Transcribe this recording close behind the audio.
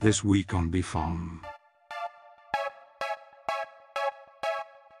This week on BFARM.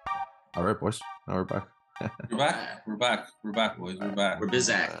 All right, boys. Now we're back. We're back. We're back. We're back, boys. We're back. We're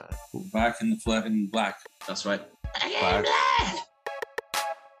Bizak. We're back in the in black. That's right. Black.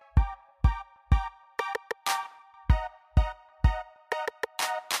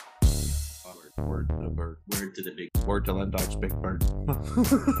 Word to the bird. Word to the big. Word to Lendog's big bird.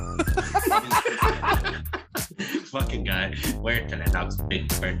 Fucking guy. Word to the dog's big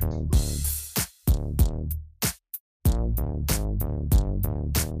bird.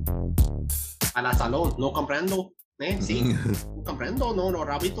 A la salón. No comprendo. Sí. No comprendo. No,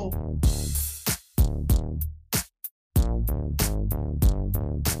 rabito.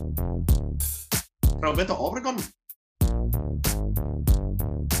 Roberto Obregon.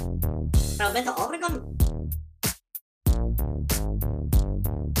 Roberto Obregon.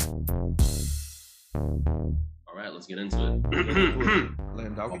 All right, let's get into it.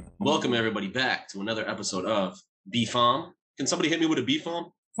 Lendog. Welcome everybody back to another episode of BFARM. Can somebody hit me with a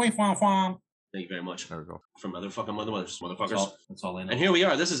BFARM? Thank you very much. There we go. From motherfuckers. That's all I know. And here we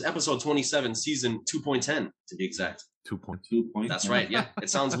are. This is episode 27, season 2.10 to be exact. 2.2. That's right. Yeah, it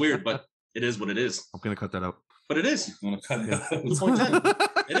sounds weird, but it is what it is. I'm gonna cut that out. But it is. I'm gonna cut it out. 2.10.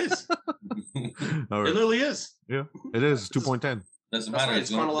 It is. All It right. literally is. Yeah, it is 2.10. Doesn't That's matter. right, it's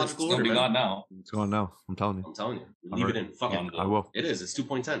chronological It's gonna be order, gone now. It's going now. I'm telling you. I'm telling you. All Leave right. it in. Fuck it. I will. It is. It's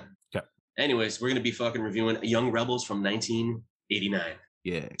 2.10. Okay. Anyways, we're going to be fucking reviewing Young Rebels from 1989.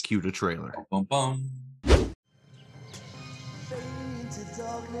 Yeah, cue the trailer. Bum bum.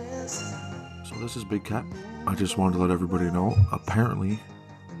 So this is Big Cat. I just wanted to let everybody know, apparently,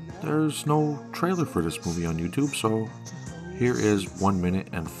 there's no trailer for this movie on YouTube, so here is 1 minute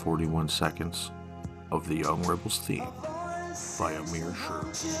and 41 seconds of the Young Rebels theme by Amir Sher.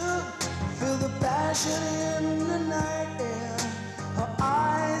 Feel the passion in the night air. Her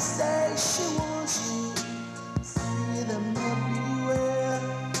eyes say she wants you. See them everywhere.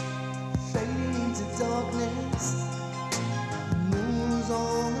 Fading into darkness. Moves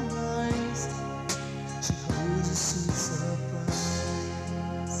on the rise. She holds a sweet surprise.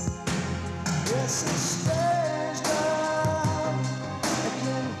 Yes, a strange girl. I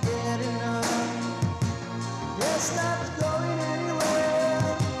can't get enough. It's not going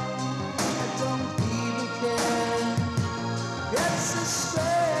anywhere. I don't even care. It's a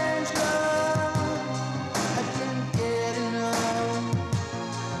strange girl. I can't get enough.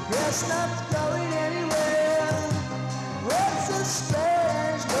 It's not going anywhere. It's a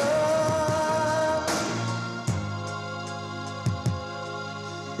strange girl.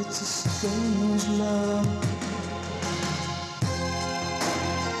 It's a strange love.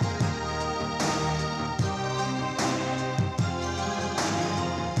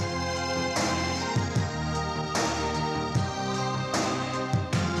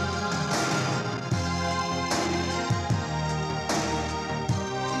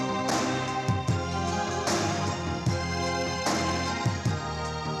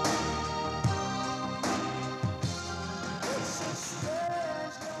 It's a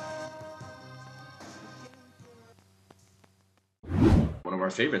strange love. One of our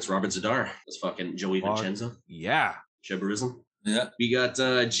favorites, Robert Zadar. That's fucking Joey Fuck. Vincenzo. Yeah. Sheberism. Yeah. We got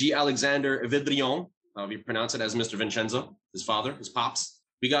G. Alexander Vidrion. However you pronounce it, as Mr. Vincenzo, his father, his pops.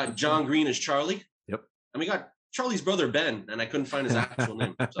 We got John Green as Charlie. Yep. And we got Charlie's brother, Ben, and I couldn't find his actual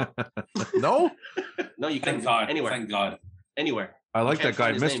name. So. No? No, you Thank can't. God. Anywhere. Thank God. Anywhere. I like can't that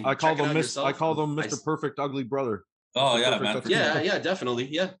guy. find his name. I called Check it him out Miss. I yourself. called him I Mr. s- Perfect Ugly Brother. Oh yeah, Perfect man. touch. for Yeah, sure. yeah, definitely.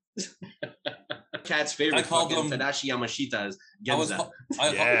 Yeah. Cat's favorite. I called fucking him- Tadashi Yamashita is I was, Genza. call-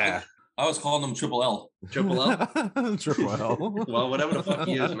 I, Yeah. I was calling him Triple L. Triple L. Triple L. Well, whatever the fuck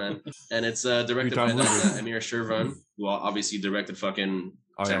he is, man. And it's directed by Three-time that, winner. Amir Shervan, who obviously directed fucking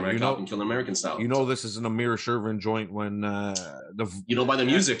Oh, yeah, Samurai you Cop know- and Kill American Style. You know this is an Amir Shervan joint when You know by the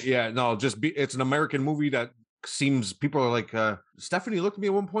music. Yeah, no, it's an American movie that seems people are like Stephanie looked at me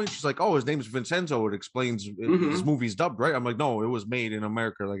at one point. She's like, "Oh, his name's Vincenzo." It explains Mhm. this movie's dubbed, right? I'm like, "No, it was made in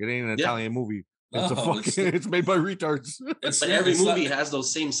America. Like it ain't an Yeah. Italian movie. It's a No, fucking. It's made by retards." It's, But every it's not- movie has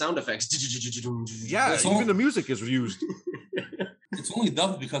those same sound effects. Yeah, It's even all- the music is used. It's only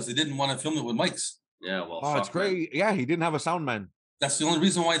dubbed because they didn't want to film it with mics. Yeah, well, Oh, it's fuck, man. great. Yeah, he didn't have a sound man. That's the only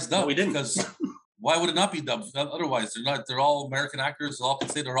reason why it's dubbed. No, we didn't. Because why would it not be dubbed? Otherwise, they're not. They're all American actors. They all can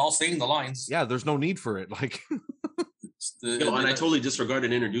say they're all saying the lines. Yeah, there's no need for it. Like, It's the- Yo, and I totally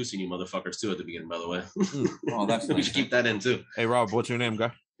disregarded introducing you motherfuckers too at the beginning, by the way. Oh, that's We nice. should keep that in too. hey Rob, what's your name,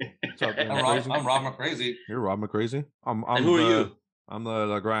 guy? What's up, man? I'm Rob McCrazy. You're Rob McCrazy. I'm And who are you? I'm the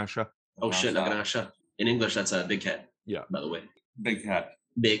Lagrange. Oh shit, Naganasha. In English, that's a big cat. Yeah. By the way, Big cat.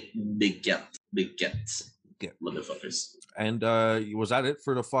 big cat, big cats, Yeah. motherfuckers. And was that it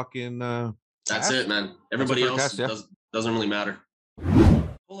for the fucking That's cast? it, man. Everybody for else cast, yeah. doesn't really matter.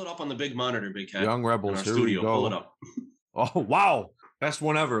 Pull it up on the big monitor, Big Cat. Young in Rebels? our Here studio. we go. Pull it up. Oh wow, best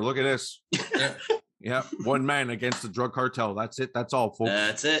one ever. Look at this. Yeah. Yeah, one man against the drug cartel. That's it. That's all, folks.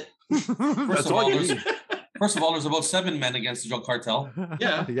 That's it. That's of all all, you there's- need. First of all, there's about 7 men against the drug cartel.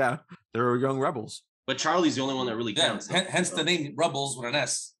 Yeah. Yeah. They're young rebels. But Charlie's the only one that really Yeah, counts. hence the name Rebels with an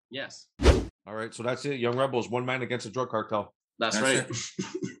S. Yes, All right, so that's it. Young rebels, one man against the drug cartel. that's That's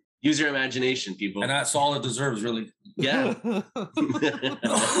right. Use your imagination, people. And that's all it deserves, really. Yeah.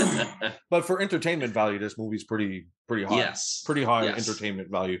 But for entertainment value, this movie's pretty high. Yes. Pretty high Yes. entertainment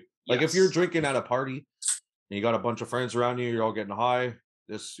value. Like if Yes. you're drinking at a party and you got a bunch of friends around you, you're all getting high.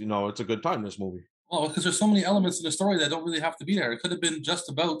 This, it's a good time, this movie. Well, because there's so many elements in the story that don't really have to be there. It could have been just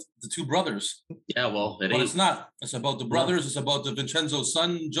about the 2 brothers, Yeah, well, it but ain't. it's not. It's about the brothers. It's about the Vincenzo's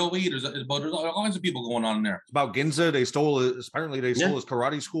son, Joey. There's all kinds of people going on in there. It's about Ginza. They stole his, apparently they stole Yeah. his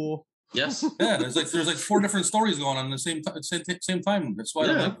karate school. Yes. Yeah, there's like 4 different stories going on at the same time. That's why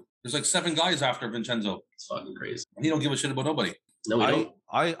Yeah. there's like 7 guys after Vincenzo. It's fucking crazy. And he don't give a shit about nobody. No, we don't.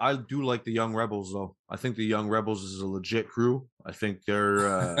 I do like the Young Rebels though. I think the Young Rebels is a legit crew. I think they're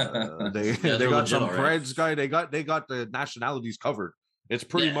they they're they got legit, some all right. creds, guy. They got the nationalities covered. It's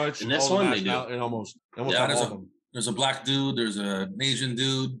pretty Yeah, much in this all the one they do. national- and almost Yeah, all there's of a- them. There's a black dude. There's an Asian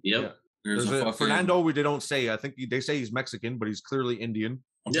dude. Yep. There's a fucking, Fernando. They don't say. I think they say he's Mexican, but he's clearly Indian.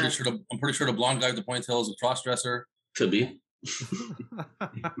 I'm pretty sure the blonde guy with the ponytail is a cross dresser. Could be.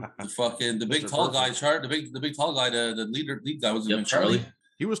 The big Mr. tall guy, Perfect. the big tall guy, the lead guy was Yep, Charlie.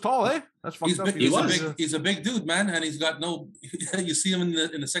 He was tall, eh? That's fucked He's up. big, He was. he's a big dude, man, and he's got no. You see him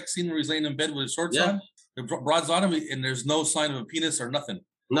in the sex scene where he's laying in bed with his shorts Yeah. on, the broads on him, and there's no sign of a penis or nothing.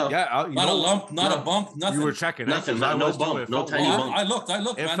 No. Yeah, Not a lump, not a bump, nothing. You were checking. eh? Nothing, 'Cause I no was too. bump, It no felt tiny weird. bump. I looked,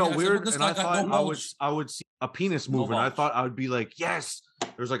 It man. felt I said, weird, this and guy I got thought no I bulge. would see a penis No moving. I bulge. thought I would be like, yes,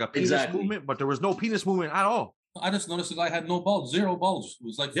 there's like a penis Exactly. movement, but there was no penis movement at all. I just noticed the guy had no bulge, 0 bulge. It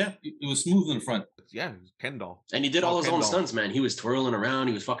was like, Yeah. it was smooth in the front. Yeah, Ken doll. And he did all his own Kendall. stunts, man. He was twirling around.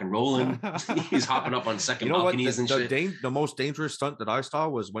 He was fucking rolling. He's hopping up on second You know what? balconies and shit. The most dangerous stunt that I saw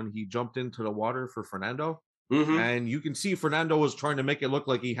was when he jumped into the water for Fernando. Mhm. And you can see Fernando was trying to make it look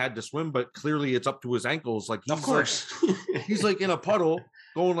like he had to swim, but clearly it's up to his ankles. Like he's Of course. he's like in a puddle,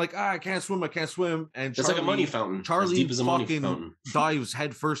 going like, I can't swim. And It's like a money fountain. Charlie as deep as a money fucking fountain. dives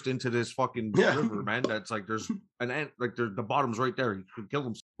head first into this fucking Yeah. river, man. That's like there's an ant, like the bottom's right there. He could kill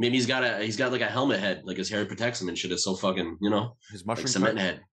himself. Maybe he's got like a helmet head, like his hair protects him and shit. Is so fucking, His like mushroom cement type.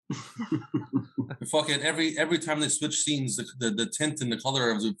 head. Fucking every time they switch scenes, the tint and the color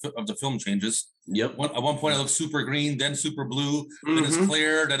of the film changes. Yep. At one point, it looks super green, then super blue, then it's Mhm.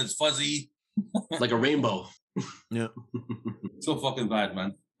 clear, then it's fuzzy. Like a rainbow. So fucking bad,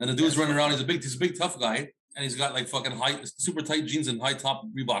 man. And the dude's running around. He's a big tough guy, and he's got like fucking super tight jeans and high top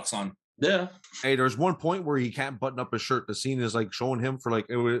Reeboks on. Yeah. Hey, there's one point where he can't button up his shirt. The scene is like showing him for like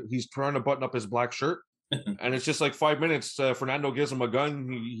he's trying to button up his black shirt, and it's just like 5 minutes. Fernando gives him a gun.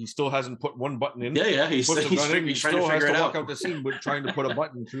 He still hasn't put one button in. Yeah. He's Puts the gun in. He he's trying to still has figure to it walk out. out the scene, but trying to put a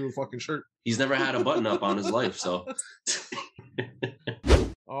button through a fucking shirt. He's never had a button up on his life, so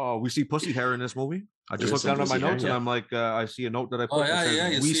Oh, we see pussy hair in this movie. I just There is looked some down at my pussy hair, notes yeah. and I'm like, I see a note that I put. Oh, that yeah, says, yeah,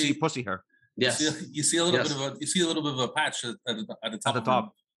 you we see see- pussy hair yes. You see a little Yes. bit of a patch at the top. at the of him.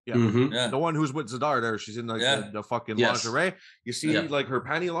 top. Yeah. Mhm. Yeah. The one who's with Zadar there, she's in like Yeah. the fucking Yes. lingerie. You see Yeah. like her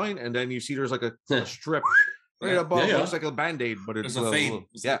panty line, and then you see there's like a Yeah. strip right Yeah. above. Yeah, yeah. Looks like a band-aid, but it's There's a fade.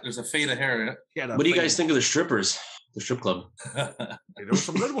 Yeah, There's a fade of hair. yeah. What do you guys think of the strippers? The strip club. Yeah. There were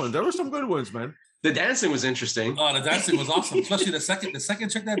some good ones. There were some good ones, man. The dancing was interesting. Oh, the dancing was awesome, especially the second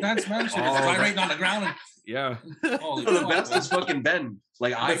chick that danced, man. She was Oh, gyrating on the ground. And, Yeah. holy The fuck, best man. is fucking Ben.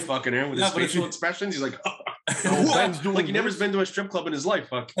 Like eye fucking her with Yeah, his but if facial you- expressions. He's like, Ben's what? doing Like he never this. been to a strip club in his life.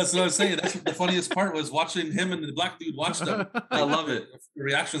 Fuck. That's what I was saying. That's the funniest part was watching him and the black dude watch them. I love it. The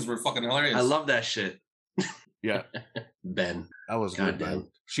reactions were fucking hilarious. I love that shit. Yeah. Ben. That was good, Goddamn. man.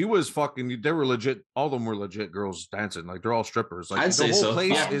 She was fucking. They were legit. All of them were legit girls dancing. Like they're all strippers. Like I'd the say whole so.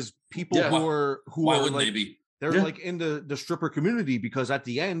 place Yeah. is people Yeah. who Why are wouldn't like, they be? they're Yeah. like in the stripper community because at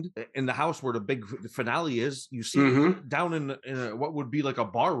the end in the house where the big finale is, you see Mhm. down in what would be like a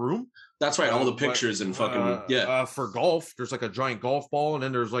bar room. That's right. All the But, pictures and fucking for golf, there's like a giant golf ball, and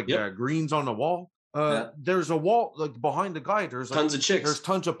then there's like Yep. greens on the wall. Yeah. There's a wall like behind the guy. There's like, tons of chicks. there's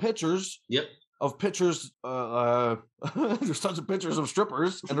tons of pictures. Yep. Of pictures, there's tons of pictures of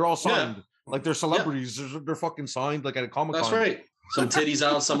strippers, and they're all Yeah. signed. Like they're celebrities. They're fucking signed like at a Comic Con. That's right. Some titties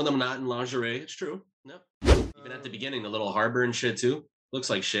out, some of them not in lingerie. It's true. No. Even at the beginning, the little harbor and shit too. Looks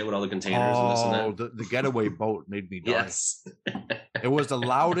like shit with all the containers and this and Oh, that. the getaway boat made me die. Yes. It was the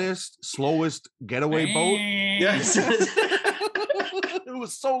loudest, slowest getaway boat. Yes. It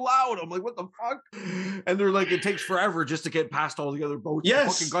was so loud. I'm like, what the fuck? And they're like, it takes forever just to get past all the other boats.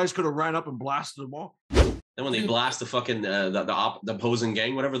 Yes. The fucking guys could have ran up and blasted them all. Then when they blast the fucking the opposing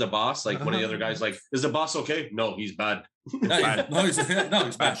gang, whatever, the boss, like one of the other guys, like, is the boss okay? No, he's bad. No, he's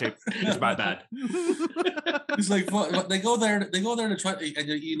Bad bad. shape. He's bad. Bad. He's like, fuck, they go there to try, and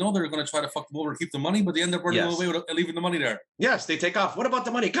you know they're going to try to fuck them over and keep the money, but they end up running Yes. away with leaving the money there. Yes, they take off. What about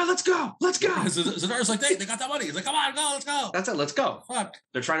the money? God, let's go. Let's go. Zadar's like, hey, they got that money. He's like, come on, go, let's go. That's it. Let's go. Fuck.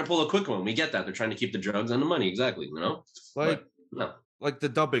 They're trying to pull a quick one. We get that. They're trying to keep the drugs and the money. Exactly. You know? Like, No. like the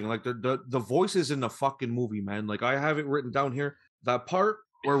dubbing, like the voices in the fucking movie, man. Like I have it written down here. That part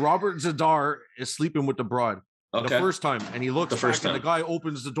where Robert Zadar is sleeping with the broad the Okay. first time, and he looks The back first and the time. guy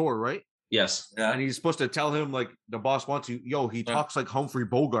opens the door, right? Yes. Yeah. And he's supposed to tell him like the boss wants you. Yo, he talks like Humphrey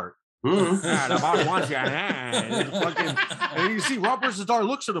Bogart. Mhm. Ah, the boss wants you. And fucking, and you see Robert Zadar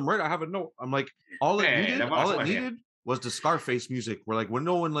looks at him, right? I have a note. I'm like, all it Hey, needed, the boss all it wants you. needed was the Scarface music. Where like when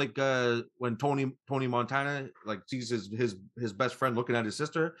no one like when Tony Montana like sees his best friend looking at his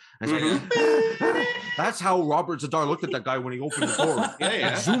sister, and it's like, that's how Robert Zadar looked at that guy when he opened the door. Yeah,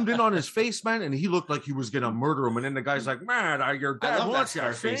 yeah. It zoomed in on his face, man, and he looked like he was gonna murder him. And then the guy's like, "Man, your I dad love that wants you."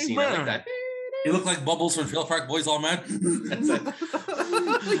 Scarface see, scene. I like man." that. He looked like Bubbles from Trailer Park Boys, all man. That's it.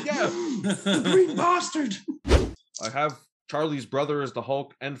 Yeah. The green bastard. I have Charlie's brother as the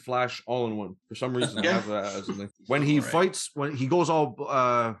Hulk and Flash all in one. For some reason, I Yeah. have that as a thing. When he fights, when he goes all,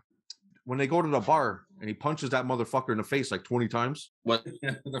 when they go to the bar and he punches that motherfucker in the face like 20 times. What?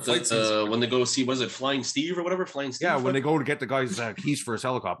 The fight scenes. When they go see, was it Flying Steve or whatever? Flying Steve. Yeah, when they go to get the guy's keys for his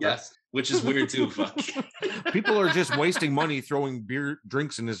helicopter. Yes, which is weird too. Fuck. People are just wasting money throwing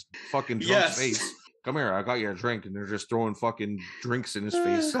drinks in his fucking drunk's Yes. face. Come here, I got you a drink, and they're just throwing fucking drinks in his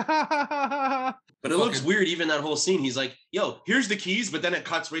face. But it looks weird, even that whole scene. He's like, yo, here's the keys, but then it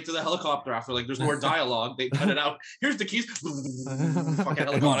cuts right to the helicopter after. Like, there's more dialogue. They cut it out. Here's the keys. Fucking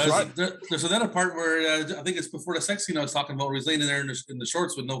No, helicopter. there's another part where I think it's before the sex scene I was talking about, where he's laying in there in the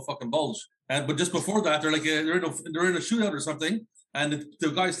shorts with no fucking bulge. But just before that, they're like they're in a shootout or something, and the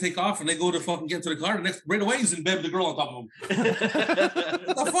guys take off and they go to fucking get to the car. And next right away he's in bed with the girl on top of him.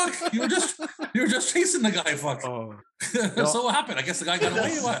 What the fuck? You were just chasing the guy. Fuck. Oh, So what happened? I guess the guy got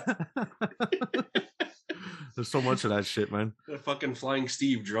away. What? there's so much of that shit, man. The fucking Flying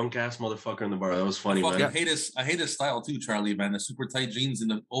Steve, drunk ass motherfucker in the bar. That was funny, Fucking man. I hate his style too, Charlie. Man, the super tight jeans and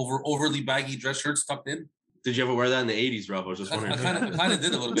the overly baggy dress shirts tucked in. Did you ever wear that in the 80s, Rob? I was just I wondering. kind of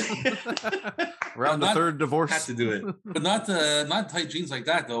did a little bit. Around the Not- third divorce. Had to do it. But not tight jeans like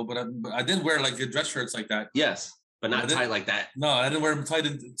that though. But I did wear like dress shirts like that. Yes, but I not did- tight like that. No, I didn't wear them tight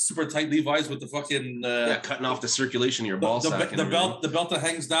and super tight Levi's with the fucking Yeah, cutting off the circulation of your ball sack. and the belt that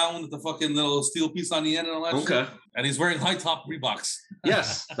hangs down with the fucking little steel piece on the end and all that. everything. shit. Okay. And he's wearing high top Reeboks.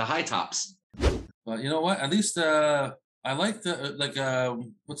 Yes, the high tops. But you know what? At least I like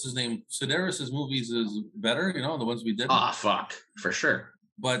the what's his name? Sedaris's movies is better. You know the ones we did. Ah, fuck, for sure.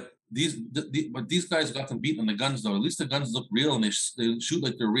 But these guys got them beat on the guns though. At least the guns look real and they shoot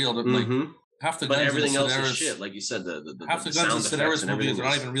like they're real. They're like Mhm. half the But guns everything in else is Sedaris- shit, like you said. The half the sound guns in effects Sedaris and everything movies are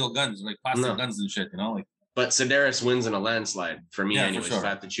not is- even real guns. They're like plastic No. guns and shit. You know, like But Sedaris wins in a landslide for me, Yeah, for anyways. sure. If I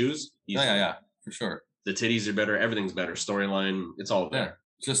have to choose, yeah, for sure. the titties are better, everything's better, storyline, it's all Yeah. there.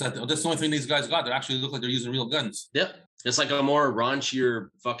 It's just that's the only thing these guys got. They actually look like they're using real guns. Yep. It's like a more raunchier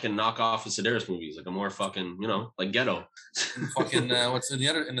fucking knockoff of Sedaris movies, like a more fucking, like ghetto. Fucking what's in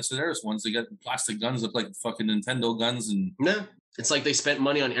the Sedaris ones? They got plastic guns look like fucking Nintendo guns and Yeah. It's like they spent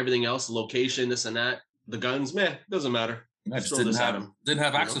money on everything else, the location, this and that. The guns, meh, doesn't matter. I just Throw didn't this at have 'em, didn't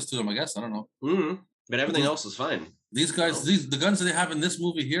have you know? access to them. I guess I don't know. Mm-hmm. But everything else is fine. These guys, the guns that they have in this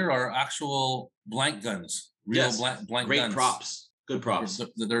movie here are actual blank guns, real Yes. blank Great guns. props. Good props.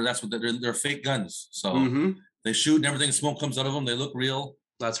 They're fake guns. So Mm-hmm. they shoot and everything. Smoke comes out of them. They look real.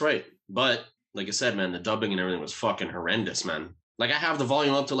 That's right. But like I said, man, the dubbing and everything was fucking horrendous, man. Like I have the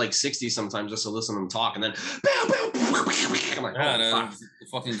volume up to like 60 sometimes just to listen to them talk, and then I'm like, Yeah, oh, fuck. the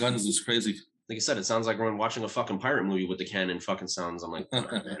fucking guns is crazy. Like I said, it sounds like we're watching a fucking pirate movie with the cannon fucking sounds. I'm like, come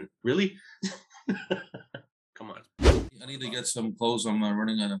on, man. Really? Come on. I need to get some clothes. I'm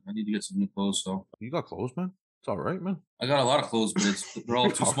running out of. I need to get some new clothes. So You got clothes, man. It's all right, man. I got a lot of clothes, but they're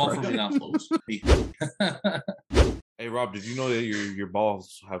all too small for me now. Hey, Rob, did you know that your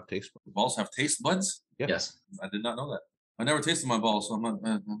balls have taste buds? Balls have taste buds. Yeah. Yes. I did not know that. I never tasted my balls, so I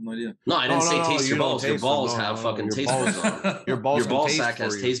have no idea. No, I didn't No, say no, taste you your don't balls. Your taste them. balls No, have no, fucking your taste balls- buds on. Your balls Your can ball taste sack for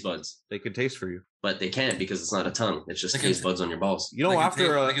has you. taste buds, They can taste for you. but they can't because it's not a tongue. It's just They can- taste buds on your balls. You know, They can after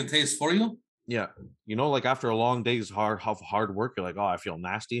taste, they can taste for you. Yeah. You know, like after a long day's hard work, you're like, oh, I feel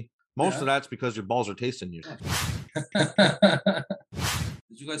nasty. Most of that's because your balls are tasting you.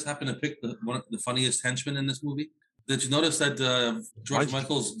 Did you guys happen to pick the funniest henchman in this movie? Did you notice that George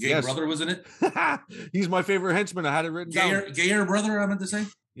Michael's gay brother was in it? He's my favorite henchman. I had it written down. Gayer brother, I meant to say.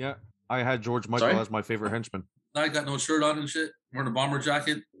 Yeah, I had George Michael as my favorite henchman. I got no shirt on and shit. Wearing a bomber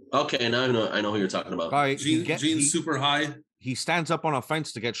jacket. Okay, now I know who you're talking about. Guy, jeans super high. He stands up on a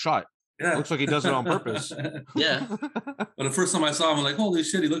fence to get shot. Yeah. Looks like he does it on purpose. Yeah. But the first time I saw him, I'm like, holy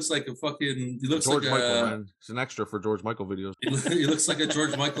shit, he looks like a fucking. He looks George like Michael, man. It's an extra for George Michael videos. He looks like a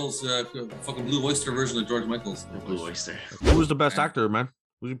George Michael's fucking Blue Oyster version of George Michael's. The Blue Oyster. Who was the best actor, man?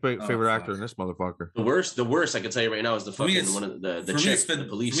 Who's your favorite actor in this motherfucker? The worst I can tell you right now is the fucking one of the chick, the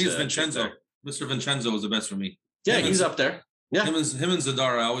police. For me, it's Vincenzo. Mr. Vincenzo was the best for me. Yeah, he's up there. Yeah, him and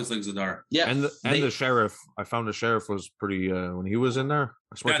Zadar. I always like Zadar. Yeah, and the sheriff. I found the sheriff was pretty when he was in there.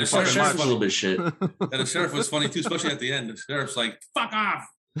 I swear the sheriff was a little bit shit. And the sheriff was funny too, especially at the end. The sheriff's like, "Fuck off!"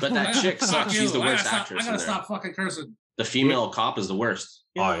 But that chick sucks. She's the worst actress. I gotta stop fucking cursing. The female cop is the worst.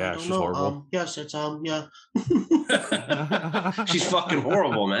 Oh yeah, she's horrible. Yes, it's yeah. She's fucking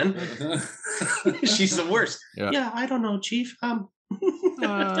horrible, man. She's the worst. Yeah, I don't know, Chief.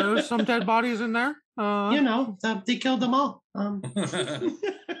 There's some dead bodies in there. They killed them all.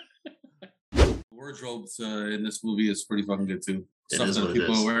 Wardrobes in this movie is pretty fucking good too. Something that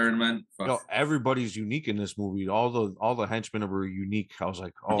people are wearing, man. Everybody's unique in this movie. All the henchmen were unique. I was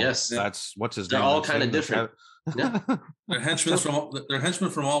like, oh, yes, that's what's his They're name? They're all kind of different. Yeah. They're henchmen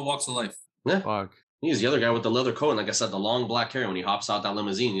from all walks of life. Yeah. Fuck. He's the other guy with the leather coat, and like I said, the long black hair. When he hops out that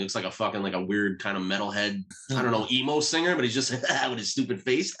limousine, he looks like a fucking like a weird kind of metalhead, I don't know, emo singer, but he's just with his stupid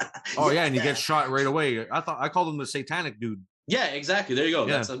face. Oh yeah, and he gets shot right away. I called him the satanic dude. Yeah, exactly. There you go.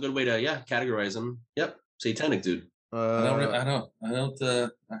 Yeah. That's a good way to categorize him. Yep, satanic dude. I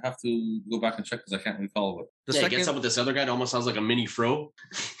have to go back and check because I can't recall what. He gets up with this other guy that almost sounds like a mini fro.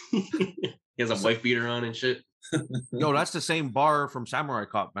 He has a wife beater on and shit. Yo, that's the same bar from Samurai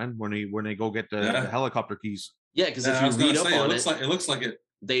Cop, man. When they go get the helicopter keys. Yeah, because if you read up on it looks like it.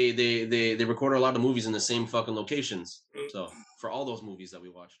 They record a lot of movies in the same fucking locations. So for all those movies that we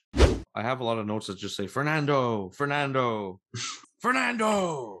watched, I have a lot of notes that just say Fernando, Fernando,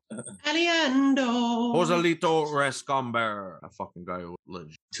 Aliendo, Joselito Rescomber. That fucking guy was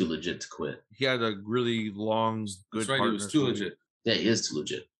legit. Too legit to quit. He had a really long, good. That's right, he was too legit. Yeah, he is too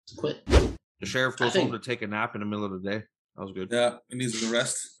legit to quit. The sheriff goes home to take a nap in the middle of the day. That was good. Yeah, he needs a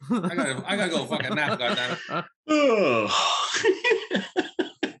rest. I gotta go fucking nap, goddammit.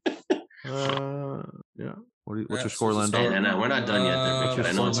 Yeah. What's your score, Lando? No, we're not done yet.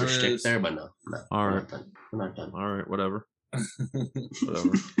 I know it's a shtick there, but no. All right. We're not done. All right, whatever.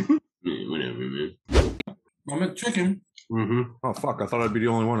 Whatever, man. I'm at chicken. Mm-hmm. Oh fuck! I thought I'd be the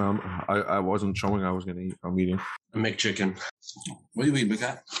only one. I wasn't showing I was gonna eat. I'm eating. I make chicken. What do you eat, big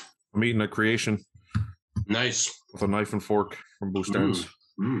guy? I'm eating a creation. Nice. With a knife and fork from Boosters.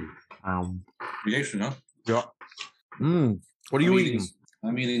 Creation, huh? Yeah. What are you eating?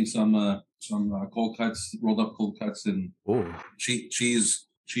 I'm eating some cold cuts, rolled up cold cuts, and cheese,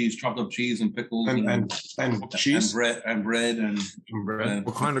 chopped up cheese and pickles, and cheese, and bread.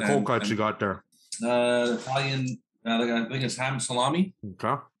 What kind of cold cuts you got there? Italian. I think it's ham salami.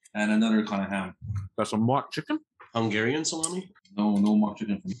 Okay. And another kind of ham. Got some mock chicken. Hungarian salami. No mock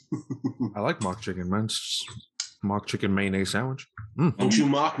chicken for me. I like mock chicken, man. Mock chicken mayonnaise sandwich. Don't you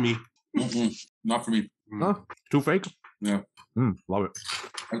mock me. Not for me. Huh? Too fake? Yeah. Love it.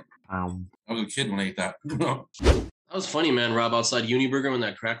 I was a kid when I ate that. That was funny, man, Rob, outside Uniburger when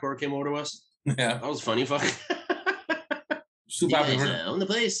that crack whore came over to us. Yeah. That was funny, fuck. Too bad we weren't on the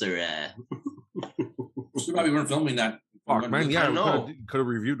place, or too bad we weren't filming that. Fuck, man. Yeah, could have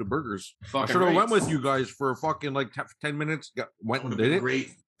reviewed the burgers. I should have went with you guys for fucking like 10 minutes. Went and did it.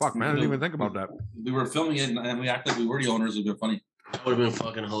 Great. Fuck, man. I didn't even think about that. We were filming it and we acted like we were the owners. It would have been funny. That would have been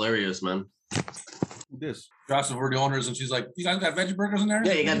fucking hilarious, man. This. Josh, we're the owners, and she's like, "You guys got veggie burgers in there?"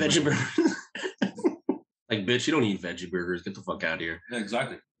 Yeah, you got veggie burgers. Like, bitch, you don't eat veggie burgers. Get the fuck out of here. Yeah,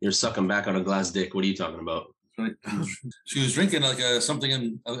 exactly. You're sucking back on a glass dick. What are you talking about? Right. She was drinking like something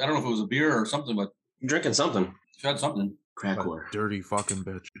in, I don't know if it was a beer or something, but drinking something. She had something. Crack whore. Dirty fucking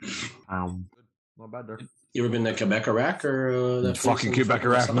bitch. Not bad there. You ever been to Quebec, Iraq, or that fucking Quebec,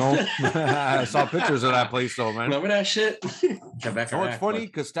 Iraq? No. I saw pictures of that place though, man. Remember that shit? Quebec, you know what's funny?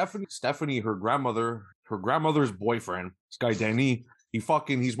 Because Stephanie, her grandmother's boyfriend, this guy Danny,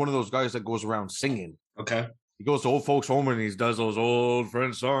 he's one of those guys that goes around singing. Okay. He goes to old folks' home and he does those old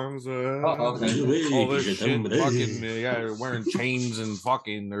French songs. All this shit, fucking wearing chains and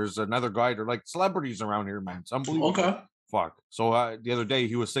fucking. There's another guy. They're like celebrities around here, man. It's unbelievable. Okay. Fuck. So the other day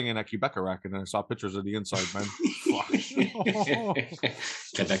he was singing at Quebec-Arac, and then I saw pictures of the inside, man.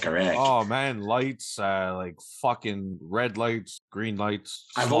 Quebec-Arac. Oh man, lights, like fucking red lights, green lights.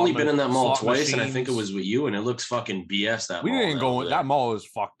 I've only been in that mall slot twice, and I think it machines. was with you, and it looks fucking BS. That We mall didn't now, go. over That there. mall is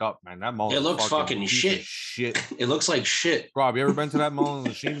fucked up, man. That mall. It is looks fucking piece shit. of shit. It looks like shit. Rob, you ever been to that mall in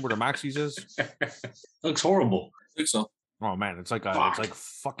Lachine where the Maxis is? Looks horrible. I think so. Oh man, it's like Fuck. it's like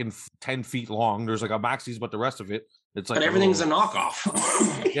fucking 10 feet long. There's like a Maxis, but the rest of it, it's like But a everything's little- a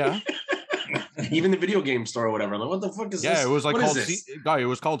knockoff. yeah. Even the video game store or whatever. I'm like, what the fuck is this? Yeah, it was like What called is this? it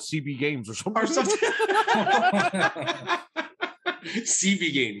was called CB Games or something. Or something.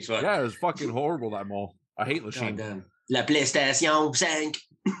 CB games. Fuck. Yeah, it was fucking horrible, that mall. I hate God Lachine. damn. La PlayStation 5.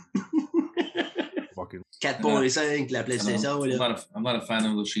 Fucking, 4.5. La I'm PlayStation. I'm not a fan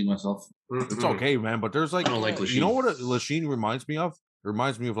of Lachine myself. it's okay, man, but there's like I don't like you Lachine. know what Lachine reminds me of? It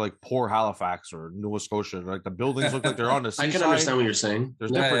reminds me of like poor Halifax or Nova Scotia. Like the buildings look like they're on the I seaside. can understand what you're saying.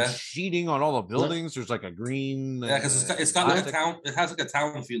 There's Yeah, different yeah. sheeting on all the buildings. There's like a green. Yeah, because it's got like a plastic- town. It has like a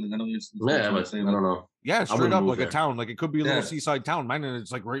town feeling. I know you're. Yeah, but I don't know. Yeah, I straight wouldn't up move like there. a town. Like it could be a little Yeah. seaside town, man, and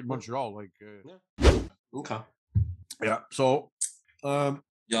it's like right in Montreal. Like Okay. yeah. So,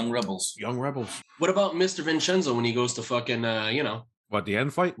 Young rebels. Young Rebels. What about Mr. Vincenzo when he goes to fucking, What, the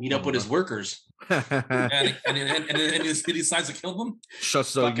end fight? meet up with his workers? And he decides to kill them. Shut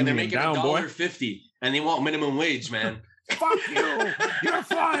the Fucking, they're union making down, boy. $1.50 and they want minimum wage, man. Fuck you! You're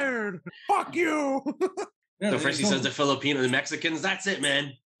fired! Fuck you! Yeah, So first he says the Filipino, the Mexicans, that's it,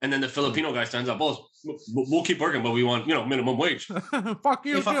 man. And then the Filipino guy stands up, well, we'll keep working, but we want, minimum wage. Fuck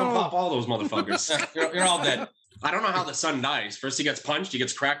you, You fucking too. pop all those motherfuckers. You're all dead. I don't know how the son dies. First he gets punched, he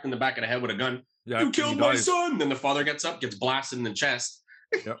gets cracked in the back of the head with a gun. Yeah, You he killed my dies. son. Then the father gets up, gets blasted in the chest.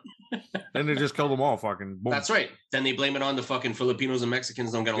 Then they just kill them all. Fucking boom. That's right. Then they blame it on the fucking Filipinos and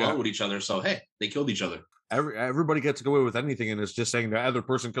Mexicans don't get along Yeah. with each other. So hey, they killed each other. Everybody gets to go away with anything, and it's just saying the other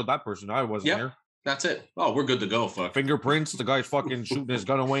person killed that person. I wasn't Yep. here. That's it. Oh, we're good to go. Fuck. Fingerprints. The guy's fucking shooting his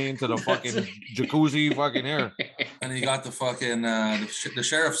gun away into the fucking jacuzzi. Fucking here. And he got the fucking the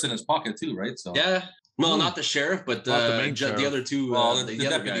sheriff's in his pocket too, right? So Yeah. No, not the sheriff, but Not the main the sheriff. other two. well, the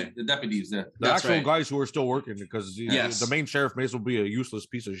other guy. the deputies. Yeah. The That's actual right. guys who are still working because Yes. the main sheriff may as well be a useless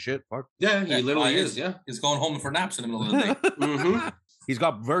piece of shit. Fuck. Yeah, he Yeah, literally he is. Yeah. He's going home for naps in the middle of the day. hmm He's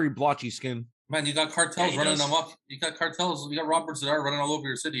got very blotchy skin. Man, you got cartels Yeah, he running does. amok. You got cartels. You got robbers that are running all over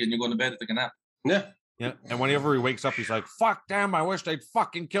your city, and you're going to bed to take a nap. Yeah. Yeah. And whenever he wakes up, he's like, fuck them. I wish they'd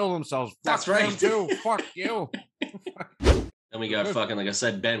fucking kill themselves. That's Fuck them right. too. Fuck you. Then we got fucking, like I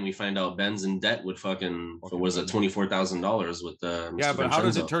said, Ben. We find out Ben's in debt with fucking, what was it, $24,000 with Mr. Yeah, but how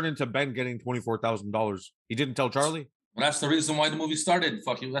does Vincenzo. it turn into Ben getting $24,000? He didn't tell Charlie? But that's the reason why the movie started.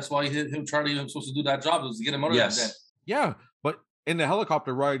 Fuck you. That's why him Charlie was supposed to do that job was to get him out of that debt. Yes. Yeah, but in the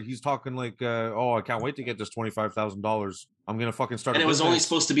helicopter ride, he's talking like, "Oh, I can't wait to get this $25,000. I'm gonna fucking start." And a it was only business."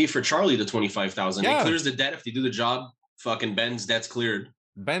 supposed to be for Charlie, the 25,000. Yeah. It clears the debt if they do the job. Fucking Ben's debt's cleared.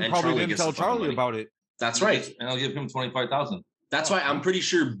 Ben and probably Charlie didn't gets tell the fucking Charlie money. about it. That's right. And I'll give him 25,000. That's why I'm pretty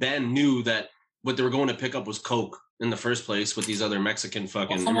sure Ben knew that what they were going to pick up was coke in the first place with these other Mexican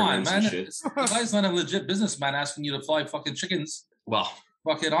fucking Well, come on, immigrants man. and shit. The guy's not a legit businessman asking you to fly fucking chickens. Well,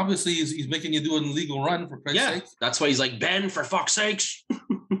 Fucking obviously he's making you do an illegal run for Christ's yeah, sake. that's why he's like, Ben, for fuck's sakes.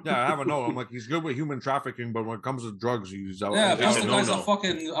 Yeah, I haven't known. I'm like, he's good with human trafficking, but when it comes to drugs, he's out. Yeah, he's plus out. the no, guy's no. a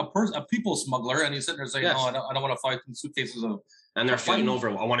fucking a people smuggler, and he's sitting there saying, Yes. "No, I don't want to fly suitcases of." And they're Fucking- fighting over,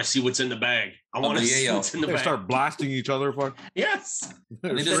 I want to see what's in the bag. I want to the see yayo. what's in the They bag. start blasting each other. Fuck. Yes.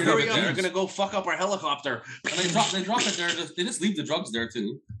 And they Straight just up Hurry up. Jeez. They're going to go fuck up our helicopter. And they drop it there. They just leave the drugs there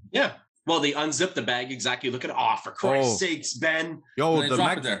too. Yeah. Well, they unzip the bag exactly. Look at it. Oh, for Christ's sakes, Ben. Yo, And they the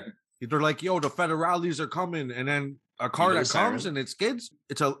drop it Mex- there. they're like, yo, the federales are coming, and then a car You know that the siren? comes and it skids.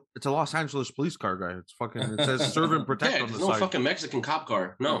 It's a Los Angeles police car, guy. It's fucking. It says serve and protect Yeah, on the there's no side. fucking Mexican cop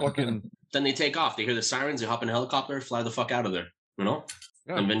car. No. Fucking Then they take off. They hear the sirens. They hop in a helicopter, fly the fuck out of there. You know?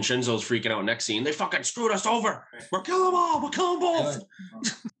 Yeah. And Vincenzo's freaking out next scene. They fucking screwed us over. We're killing them all. We're killing both.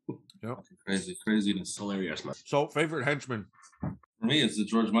 Yep. Crazy craziness. It's hilarious, man. So, favorite henchman. For me, it's the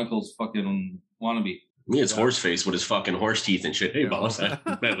George Michael's fucking wannabe. Me, it's Horseface with his fucking horse teeth and shit. Hey, Yeah. boss. Man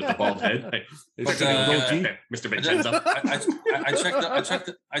with the bald head. Hey, It's But, goatee. Mr. Vincenzo.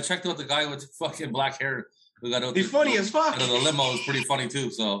 I checked out the guy with fucking black hair who got out. He's funny as fuck. The limo is pretty funny too.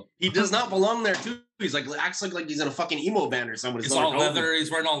 So He does not belong there, too. He's like, acts like he's in a fucking emo band or something. it's all leather.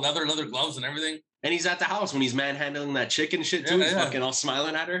 He's wearing all leather gloves and everything. And he's at the house when he's manhandling that chick and shit, too. Yeah, He's yeah. fucking all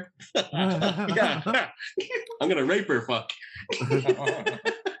smiling at her. Yeah. I'm going to rape her, fuck.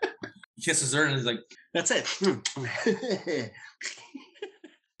 He kisses her and he's like, That's it.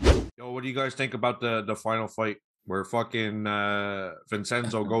 Yo, what do you guys think about the final fight? where fucking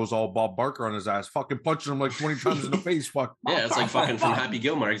Vincenzo goes all Bob Barker on his ass, fucking punching him like 20 times in the face. Fuck. Yeah, it's like fucking from Happy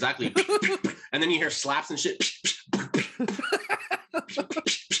Gilmore, exactly. And then you hear slaps and shit.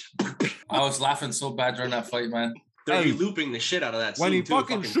 I was laughing so bad during that fight, man. They're Hey, looping the shit out of that scene When he too,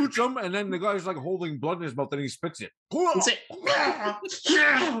 fucking shoots him, and then the guy's like holding blood in his mouth, and he spits it. and say,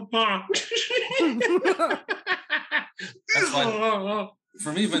 That's fine.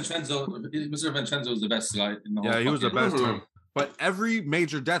 For me, Mr. Vincenzo is the best guy in the whole. Yeah, he was the fucking- best. man. But every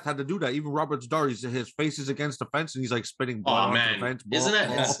major death had to do that. Even Robert Zdari's, his face is against the fence, and he's like spitting blood Oh onto man, the fence. isn't Blah,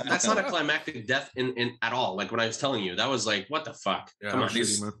 that blah. that's not a climactic death in at all? Like when I was telling you, that was like, what the fuck? Yeah, Come on. that was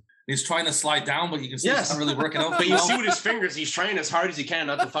shitty, man. He's trying to slide down, but you can see Yes. it's not really working out. But you well. see with his fingers, he's trying as hard as he can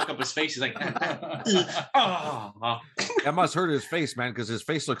not to fuck up his face. He's like, oh, That must hurt his face, man, because his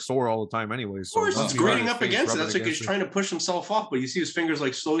face looks sore all the time anyway. of So course, it it's must be hard grating his up face against it. rubbing That's like he's against it. trying to push himself off, but you see his fingers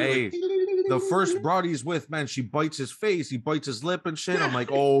like slowly. Hey, like, The first broad he's with, man, she bites his face, he bites his lip and shit. I'm like,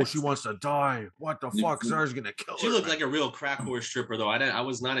 oh, she wants to die. What the fuck? Zara's gonna kill her. she looked man. like a real crack horse stripper, though. I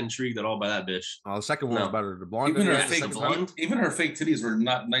was not intrigued at all by that bitch. The second one was No. better. The blonde. Even her Yeah, fake, the blonde. even her fake titties were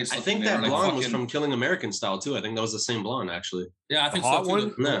not nice. I looking. think They that were like blonde was fucking- from Killing American style too. I think that was the same blonde, actually. Yeah, I think The hot so too.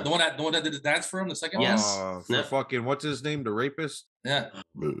 one? Yeah. The one that did the dance for him. The second. Yes. One? For Yeah. fucking what's his name? The rapist. Yeah,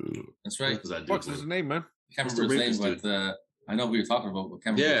 that's right. What was that dude's What's his name? name, man? I can't Mr. remember his Rapist name, but I know who you're talking about. But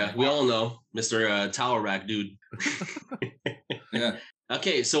can't remember Yeah, his we name. all know Mr. Tower Rack dude. Yeah,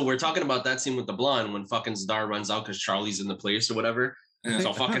 Okay, so we're talking about that scene with the blonde when fucking Zadar runs out because Charlie's in the place or whatever. yeah.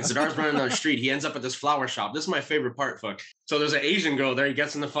 So fucking Zadar's running down the street. He ends up at this flower shop. This is my favorite part, fuck. So there's an Asian girl there. He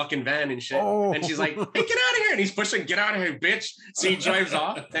gets in the fucking van and shit. Oh. And she's like, hey, get out of here. And he's pushing, get out of here, bitch. So he drives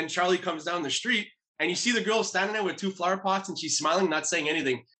off. Then Charlie comes down the street and you see the girl standing there with 2 flower pots and she's smiling, not saying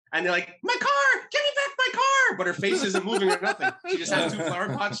anything. And they're like, my car, give me back my car. But her face isn't moving or nothing. She just has 2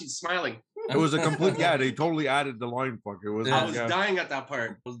 flower pots. She's smiling. It was a complete. Yeah, they totally added the line. Fuck. It was. I was yeah. dying at that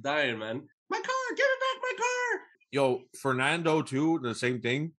part. I was dying, man. My car, give me back my car. Yo, Fernando too. The same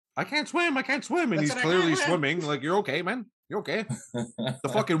thing. I can't swim. I can't swim, and That's he's what I clearly got. swimming. Like you're okay, man. You're okay. The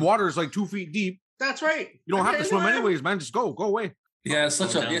fucking water is like 2 feet deep. That's right. You don't have to Okay, swim man. anyways, man. Just go away. Yeah, it's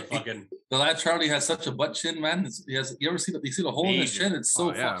such Going a down yeah, the fucking the lad Charlie has such a butt chin, man. You ever see you see the hole in his Major. chin? It's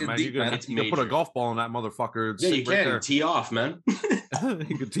so Oh, yeah, fucking man. deep, You man. can, It's you can put a major. golf ball in that motherfucker. yeah, you sit right can tee off, man. there.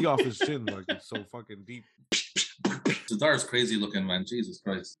 He could tee off his chin like it's so fucking deep. Zadar's crazy looking, man. Jesus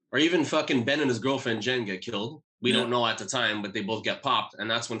Christ. Or even fucking Ben and his girlfriend Jen get killed. We Yeah. don't know at the time, but they both get popped, and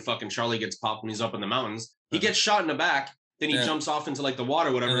that's when fucking Charlie gets popped when he's up in the mountains. He gets shot in the back. Then he Yeah. jumps off into like the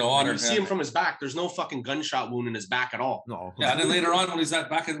water, whatever. In the and water, you see yeah. him from his back. There's no fucking gunshot wound in his back at all. No. Yeah, and then later on when he's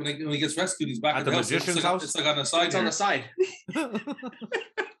back when he gets rescued, he's back At at the the house. magician's It's like, house? It's like on the side. It's on here. the side.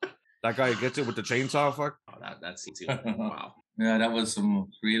 That guy gets it with the chainsaw. Fuck. Oh, that scene too. Wow. Yeah, that was some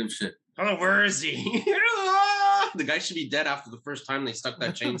creative shit. Oh, where is he? The guy should be dead after the first time they stuck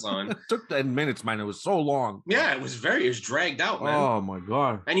that chainsaw in. It took 10 minutes, man. It was so long. Yeah, it was dragged out, man. Oh my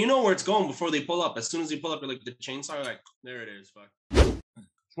god. And you know where it's going before they pull up. As soon as they pull up, you're like the chainsaw, you're like, there it is. Fuck.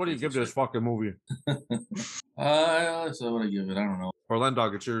 What do you give this fucking movie? So what do I give it? I don't know. Orlando,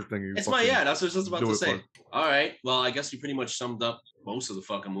 it's your thing. You It's fucking that's what I was just about do to it, say. fuck. All right. Well, I guess we pretty much summed up most of the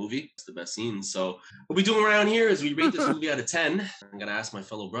fucking movie. It's the best scenes. So what we doing around here is we rate this movie out of 10. I'm gonna ask my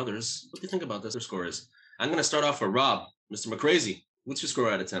fellow brothers, what do you think about this? Their score is. I'm gonna start off with Rob, Mr. McCrazy. What's your score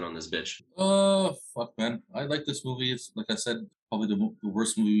out of 10 on this bitch? Fuck, man. I like this movie. It's like I said, probably the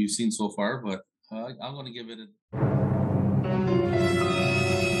worst movie we've seen so far, but I'm gonna give it a.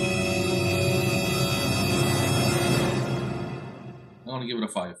 I'm gonna give it a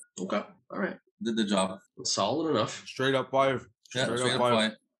 5. Okay. All right. Did the job. Solid enough. Straight up 5. Yeah, Straight straight up up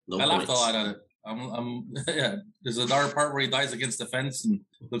 5. 5. No I laughed a points. lot at it. I'm yeah. There's a dark part where he dies against the fence and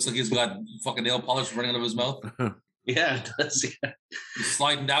looks like he's got fucking nail polish running out of his mouth. Yeah, it does. Yeah. He's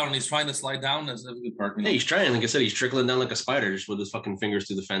sliding down and he's trying to slide down. That's a good part. You know? Hey, he's trying. Like I said, he's trickling down like a spider just with his fucking fingers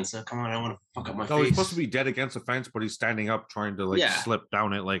through the fence. Come on, I want to fuck up my No, face. he's supposed to be dead against the fence, but he's standing up trying to like Yeah. slip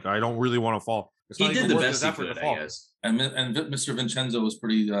down it. Like I don't really want to fall. It's He not did even the worth best his he effort could, to I fall. guess. And Mr. Vincenzo was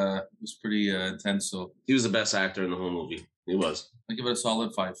pretty intense. So He was the best actor in the whole movie. He was. I give it a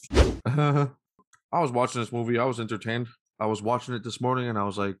solid 5. I was watching this movie. I was entertained. I was watching it this morning, and I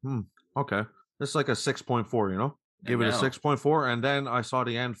was like, okay, it's like a 6.4. You know, give it a Wow. 6.4. And then I saw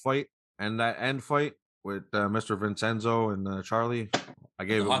the end fight, and that end fight with Mr. Vincenzo and Charlie, I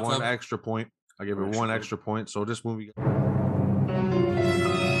gave it hot one tub? extra point. I gave it Extra one point. extra point. So this movie.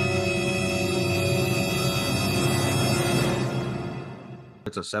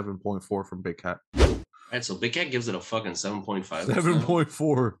 It's a 7.4 from Big Cat. All right, so Big Cat gives it a fucking 7.5.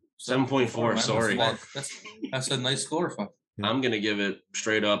 7.4. 7.4, man. sorry. That's a nice score. Fuck. Yeah. I'm going to give it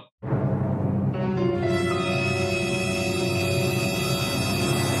straight up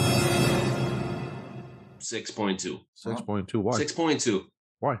 6.2. 6.2. Why? 6.2.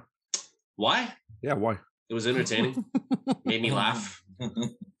 Why? Why? Yeah, why? It was entertaining. Made me laugh.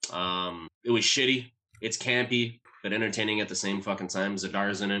 It was shitty. It's campy, but entertaining at the same fucking time.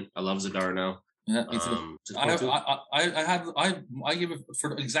 Zadar's in it. I love Zadar now. Yeah, me too. 6.2. I give it for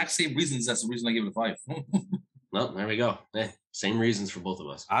the exact same reasons. That's the reason I give it a 5. Well, there we go. Same reasons for both of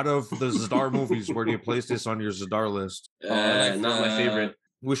us. Out of the Zadar movies, where do you place this on your Zadar list? I like Not my favorite.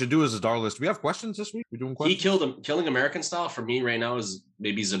 We should do a Zadar list. We have questions this week? We doing He questions? killed him. Killing American Style for me right now is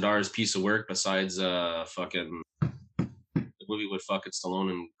maybe Zadar's piece of work besides fucking the movie with fucking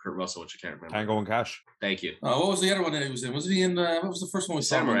Stallone and Kurt Russell, which I can't remember. Tango and Cash. Thank you. What was the other one that he was in? Was he in? What was the first one we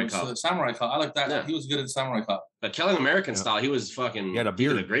saw? Samurai It was, Cop. Samurai Cop. I like that. Yeah. He was good in Samurai Cop. But Killing American Yeah. Style, he was fucking. He had a He did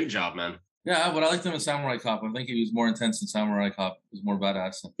beard. a great job, man. Yeah, but I liked him in Samurai Cop. I think he was more intense in Samurai Cop. He was more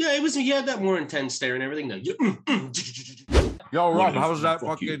badass. Yeah, it was. He had that more intense stare and everything. Like, Yo, Rob, What is- how's that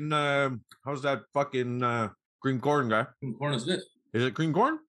fuck you. fucking green corn guy? Corn is good. Is it green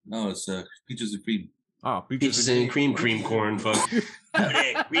corn? No, it's peaches and cream. Oh, Peaches and cream corn. Fuck.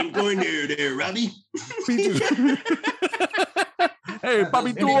 Cream corn there, Robbie. Peaches. Hey,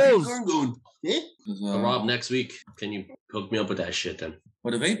 Bobby Cream Tools. corn going. Yeah. 'Cause, Rob, next week, can you hook me up with that shit then?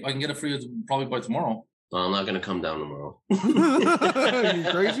 But if vape, I can get it for you probably by tomorrow. Well, I'm not gonna come down tomorrow. Are you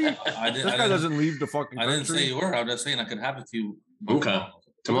crazy? I This guy doesn't leave the fucking I country. didn't say you were. I was just saying I could have it to you. Okay.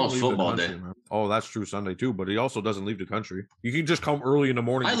 Tomorrow's Doesn't leave the football country, day. man. Oh, that's true. Sunday too, but he also doesn't leave the country. You can just come early in the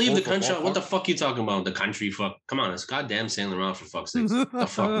morning. I leave the before country. football What the starts. fuck you talking about? The country, fuck. Come on, it's goddamn Saint Laurent for fuck's sake. The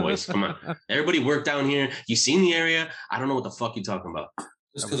fuck, boys. Come on. Everybody work down here. You seen the area? I don't know what the fuck you talking about.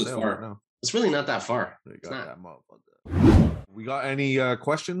 Just I'm because it's saying far. right now. It's really not that far. They It's got not. that motherfucker. We got any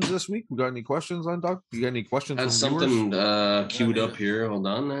questions this week? We got any questions on Doc? You got any questions? I had from viewers? something queued up here. Hold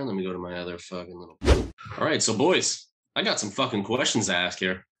on, man. Let me go to my other fucking little. All right, so boys, I got some fucking questions to ask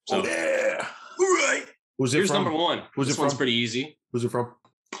here. So yeah. all right. Who's it Here's from? number one. Who's This it one's from? pretty easy. Who's it from?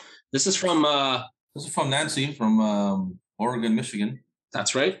 This is from This is from Nancy from Oregon, Michigan.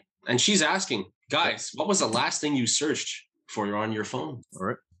 that's right. And she's asking, guys, what was the last thing you searched for on your phone? All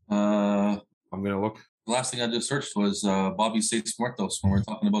right. Uh, I'm gonna look. the last thing I just searched was Bobby Safe Muertos when we were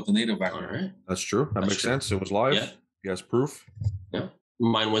talking about the native back All there. right. That's true. That That's makes true. sense. It was live. Yeah. Yes, proof.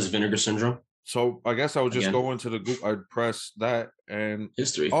 Mine was Vinegar Syndrome. So I guess I would just Again. go into the Google. I'd press that and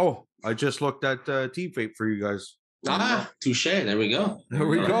History. oh, I just looked at Team Vape for you guys. Touche. There we go. There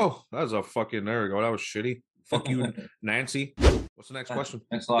we All right. go. That was a fucking. There we go. That was shitty. Fuck you, Nancy. What's the next question?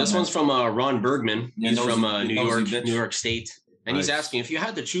 Thanks a lot. This man. one's from Ron Bergman. Yeah, He's nosy- from nosy New York, bitch. New York State. And he's Nice. asking if you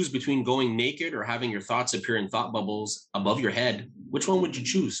had to choose between going naked or having your thoughts appear in thought bubbles above your head, which one would you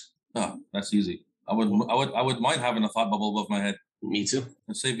choose? Oh, that's easy. I would mind having a thought bubble above my head. Me too.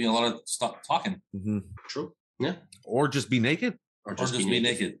 It'd save me a lot of stop talking Mm-hmm. True. Yeah. Or just be naked Or or just be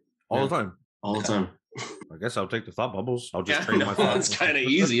naked. all Yeah. the time. all the time. I guess I'll take the thought bubbles. I'll just Yeah, trade no, my thoughts. it's kind of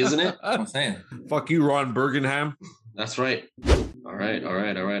easy, isn't it? That's what I'm saying. Fuck you, Ron Bergenham. That's right. All right.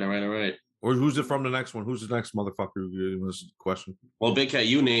 Or who's it from the next one? Who's the next motherfucker who gave us the question? Well, Big Cat,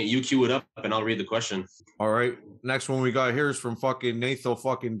 you cue it up and I'll read the question. All right. Next one we got here is from fucking Nathan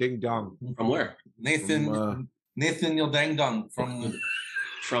fucking Ding Dong. From where? Nathaniel Dang Dong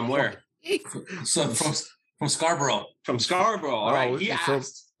From where? from Scarborough. From Scarborough. All Oh, right. He it's from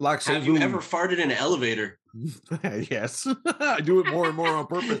asked, Black have you ever farted in an elevator? Yes. I do it more and more on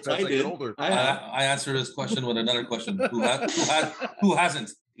purpose as I, I get did. older. I answered this question with another question. Who hasn't?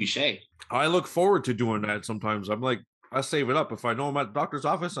 Touche. I look forward to doing that sometimes. I'm like, I save it up. If I know I'm at the doctor's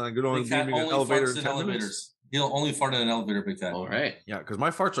office and I go on Big Cat an only elevator farts in in 10 minutes. elevators. He'll only fart in an elevator, Big Cat. All right. Yeah, because my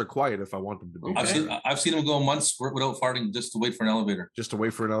farts are quiet if I want them to be. Okay. I've seen him go months without farting just to wait for an elevator. Just to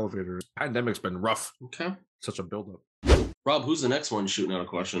wait for an elevator. Pandemic's been rough. Okay. Such a buildup. Rob, who's the next one shooting out a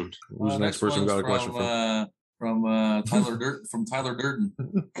question? Who's the next person who got a question from? From Tyler Durden.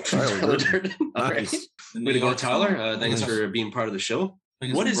 Tyler. Durden. All right. Nice. in Way New to go, York. Tyler. Thanks Yes. for being part of the show. I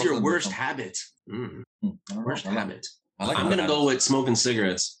think it's What in is your Brooklyn or worst something. habit? I don't know. Worst habit. I like I'm my gonna go habits. with smoking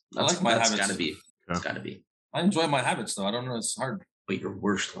cigarettes. I like my that's habits. gotta be. It's Yeah. gotta be. I enjoy my habits though. I don't know. It's hard. But your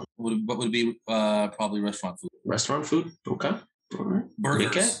worst one. What would be probably restaurant food? Restaurant food? Okay. All right. Burgers.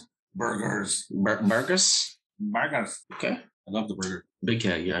 Big Cat? Burgers. Burgers? Burgers. Okay. I love the burger. Big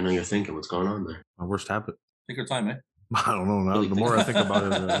Cat, yeah, I know you're thinking what's going on there. My worst habit. Take your time, eh? I don't know. Now, Really the think- more I think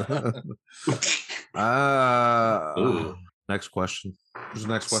about it. Ooh. Next question. Who's the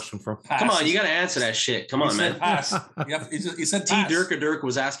next question from? Come on, you gotta answer that shit. Come He on, said man. pass. He said T. pass. Dirk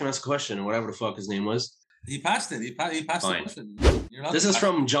was asking us a question, or whatever the fuck his name was. He passed it. He passed Fine. the question. You're not This is pass-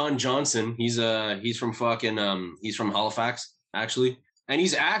 from John Johnson. He's from fucking he's from Halifax, actually. And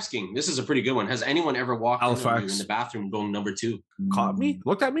he's asking, this is a pretty good one. Has anyone ever walked in on you Halifax. in the bathroom going number 2? Caught me?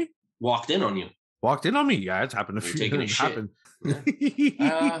 Looked at me? Walked in on you. Walked in on me. Yeah, it's happened a You're few taking a times. shit.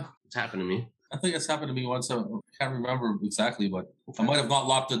 Happened. It's happened to me. I think it's happened to me once. I can't remember exactly, but I might have not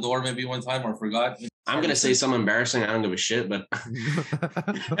locked the door maybe one time or forgot. I'm gonna say something embarrassing. I don't give a shit, but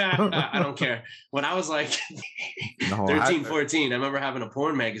I don't care. When I was like No, 13, 14, I remember having a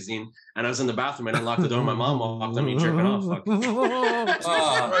porn magazine and I was in the bathroom. I didn't lock the door. My mom walked on me jerking off. Fuck.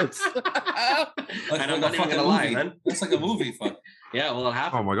 And I'm not even gonna lie, man. That's like a movie. Fuck. Yeah, well, it Oh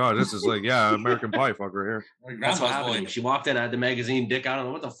happened. my god, this is like American Pie fuck right here. My That's what grandma's happened. to boy. me. She walked in, I had the magazine, dick out. I don't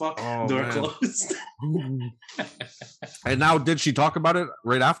know what the fuck. Oh, Door man. closed. And now, did she talk about it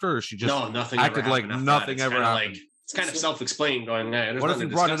right after, or she just No, nothing. acted ever like happened after nothing that. It's ever kinda happened? Like, it's kind of self-explained. Going, hey, there's What if nothing you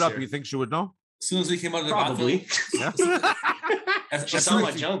to brought it discuss up? here. You think she would know? As soon as he came out of the Probably. bathroom, She saw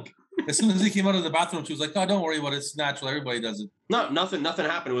my junk. as soon as he came out of the bathroom, she was like, "Oh, don't worry about it. It's natural. Everybody does it." No, nothing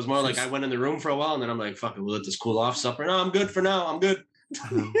happened. It was more like I went in the room for a while and then I'm like, fuck it, we'll let this cool off. Supper. No, I'm good for now. I'm good.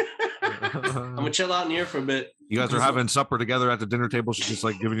 I'm gonna chill out in here for a bit. You guys are having supper together at the dinner table. She's just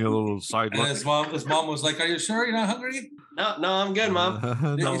like giving you a little side And look. his mom was like, "Are you sure you're not hungry? No, I'm good, mom.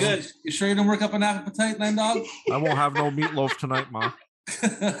 No, I'm good. You sure you didn't work up an appetite, then, dog?" I won't have no meatloaf tonight, Ma.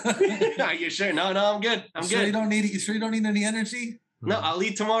 Are you sure? No, I'm good. I'm Sure you good. don't need it. You sure you don't need any energy? No, I'll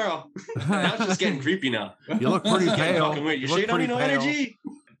eat tomorrow. Now it's just getting creepy now. You look pretty Getting pale. fucking weird. You sure look you don't need no pretty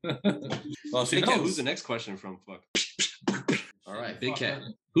pale. energy? Well, she Big Cat, knows. who's the next question from? Fuck. All right, Big Cat.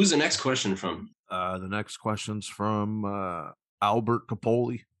 Who's the next question from? The next question's from Albert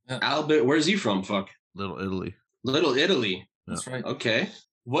Capoli, Albert, where's he from? Fuck. Little Italy. Little Italy. That's right. Okay.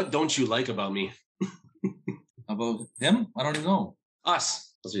 What don't you like about me? About him? I don't even know.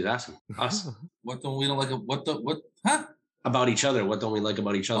 Us. That's what he's asking. Us. What don't we don't like? What? Huh? About each other. What don't we like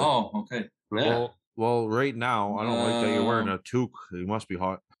about each other? Oh, okay. Yeah. Well, right now, I don't like that you're wearing a toque. You must be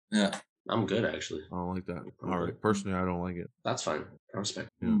hot. Yeah. I'm good, actually. I don't like that. All right. Personally, I don't like it. That's fine. I respect.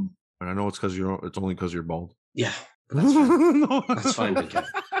 Yeah. And I know it's because it's only because you're bald. Yeah. That's fine. No. That's fine, Big Cat.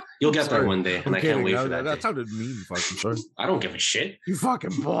 You'll get there Sorry. one day, and I'm I can't kidding. wait for that That day. sounded mean, fucking sorry. I don't give a shit. You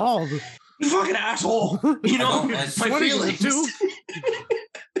fucking bald. You fucking asshole. You know, don't- I my swear you feelings. do.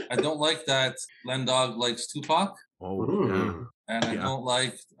 I don't like that Len Dog likes Tupac, Oh, Mm. and I Yeah. don't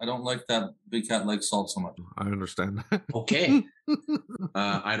like that Big Cat likes salt so much. yeah. I understand that. Okay.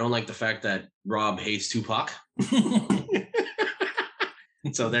 I don't like the fact that Rob hates Tupac.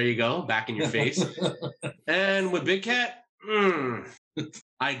 So there you go, back in your face. And with Big Cat,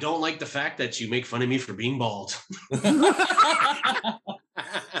 I don't like the fact that you make fun of me for being bald.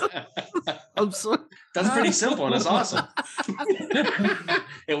 I'm sorry. That's pretty simple and it's awesome.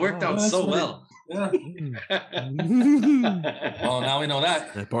 It worked out that's so funny. well. Yeah. Well, now we know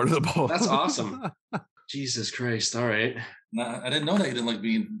that. That part of the ball. That's awesome. Jesus Christ. All right. I didn't know that you didn't like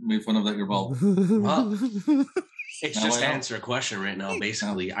being made fun of that you're bald. Well, it's Now just I to know. answer a question right now,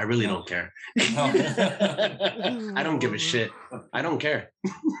 basically. I really don't care. No. I don't give a shit. I don't care.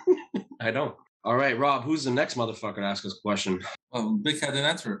 I don't. All right, Rob, who's the next motherfucker to ask us a question? Big Cat didn't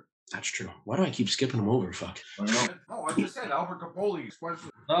answer it. That's true. Why do I keep skipping him over? Fuck. I don't know. Oh, I just said Albert Capoli's question.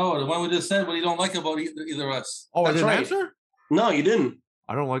 No, the one we just said what you don't like about either of us. Oh, I That's didn't right. answer? No, you didn't.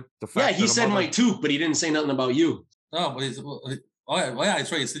 I don't like the fact Yeah, he that said I'm my toque, but he didn't say nothing about you. No, but he's yeah,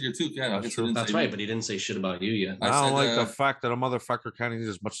 that's right. You said your tooth. Yeah, I That's guess true. you didn't That's say right, me. but he didn't say shit about you yet. I I don't said, like the fact that a motherfucker can't eat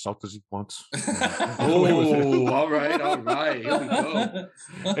as much salt as he wants. Oh, all right, all right. Here we go.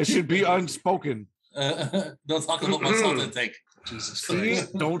 It should be unspoken. Don't talk about my salt intake. Jesus See?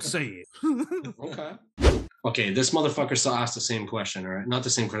 Christ. Don't say it. Okay. Okay, this motherfucker still asked the same question, all right? Not the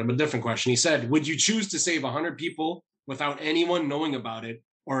same question, but a different question. He said, would you choose to save 100 people without anyone knowing about it,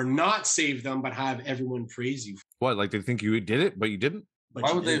 or not save them but have everyone praise you? What? Like they think you did it, but you didn't? But Why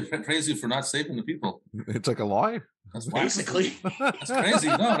you would they didn't. praise you for not saving the people? It's like a lie. That's why. Basically. That's crazy.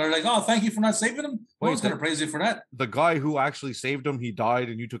 No, they're like, oh, thank you for not saving them. Wait, Who's going to praise you for that? The guy who actually saved him, he died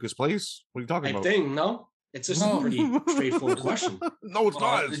and you took his place? What are you talking I about? think, no? It's just No. a pretty straightforward question. No, it's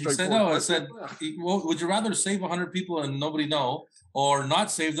not. It's You said straightforward. no. I said, well, would you rather save 100 people and nobody know, or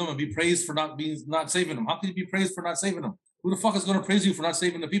not save them and be praised for not saving them? How can you be praised for not saving them? Who the fuck is going to praise you for not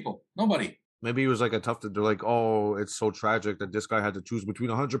saving the people? Nobody. Maybe he was like a tough to do, like, oh, it's so tragic that this guy had to choose between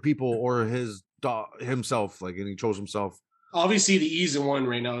 100 people or himself, like, and he chose himself. Obviously, the easy one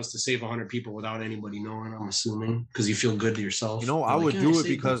right now is to save 100 people without anybody knowing, I'm assuming, because you feel good to yourself. You know, You're I like, would "Yeah, do it saved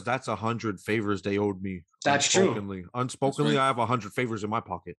them." because that's 100 favors they owed me. That's true. Unspokenly, right. I have 100 favors in my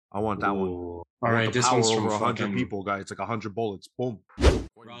pocket. I want that one. Ooh. I All want right, the this power one's from over 100 fucking people, guy. It's like 100 bullets. Boom.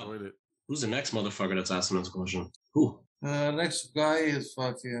 Rob. Enjoyed it. Who's the next motherfucker that's asking us a question? Who? Next guy is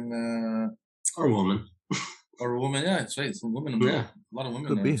fucking Or woman? or a woman. Yeah, it's right. It's a woman. Yeah. A lot of women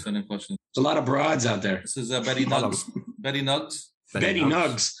Could are be. sending questions. There's a lot of broads out there. This is Betty Lot of- Nugs. Betty Nugs. Betty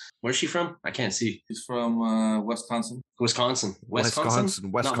Nugs. Where's she from? I can't see. She's from Wisconsin. Wisconsin.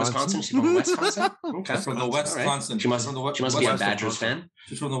 Wisconsin. Not Wisconsin. She's from Wisconsin. Okay. She's from the All right. Wisconsin. She must. She's from the She must be a west of Badgers Wisconsin. fan.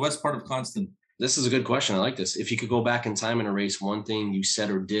 She's from the west part of Wisconsin. This is a good question. I like this. If you could go back in time and erase one thing you said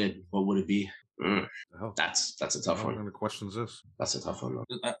or did, what would it be? Hell, That's a tough what one. kind of question is this? That's a tough one. Though.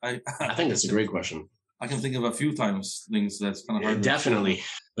 I I think that's a great question. I can think of a few times things that's kind of hard. Definitely,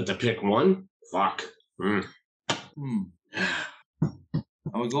 but to pick one, fuck.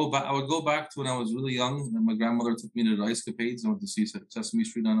 I would go back. I would go back to when I was really young, and my grandmother took me to the ice capades. I went to see Sesame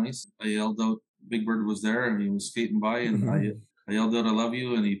Street on ice. I yelled out, "Big Bird was there," and he was skating by, and I yelled out, "I love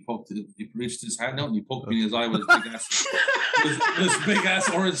you," and he reached his hand out and he poked me in his eye with his big ass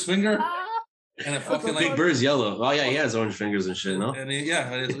orange finger. And it fucking Big Bird's yellow. Oh yeah, he has orange fingers and shit. No. And it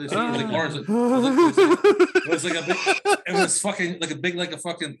was like orange. It was like a big. It was fucking like a big, like a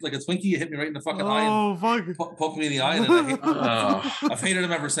Twinkie. It hit me right in the fucking eye. Oh fuck! Poked me in the eye, and I've hated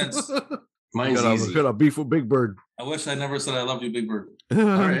him ever since. Mine's easy. Got a beef with Big Bird. I wish I never said I love you, Big Bird. All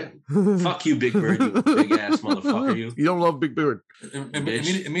right. Fuck you, Big Bird. You big ass motherfucker. You. You don't love Big Bird.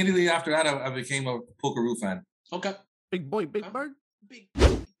 Immediately after that, I became a Pokeroo fan. Okay. Big boy, Big Bird.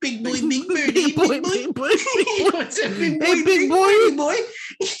 Big boy, Big Bird. Big boy, Big boy. What's up, big boy? Hey, big boy. Big boy.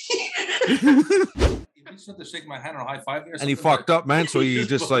 He reached out to shake my hand or high five me or And he something, fucked up, man. So he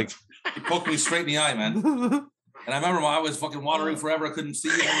just like. He poked me straight in the eye, man. And I remember my eye was fucking watering forever. I couldn't see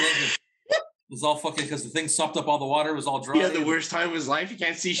anything. It was all fucking because the thing sopped up all the water. It was all dry. He had the worst time of his life. He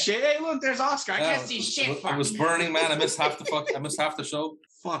can't see shit. Hey, look, there's Oscar. I can't see shit. It was burning, man. I missed half the show.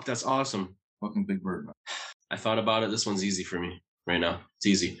 Fuck, that's awesome. Fucking Big Bird, man. I thought about it. This one's easy for me right now. It's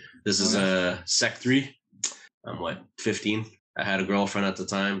easy. This is Sec 3. I'm 15. I had a girlfriend at the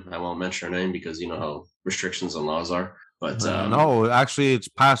time. I won't mention her name because you know how restrictions and laws are. But no, actually, it's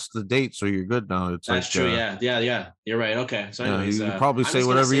past the date, so you're good now. It's that's like, true. Yeah. You're right. Okay. So, Yeah, anyways, you can probably I'm say just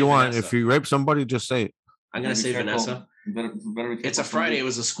gonna whatever you want. Vanessa. If you rape somebody, just say it. I'm gonna Be say careful. Vanessa. Better be It's a careful. Friday. It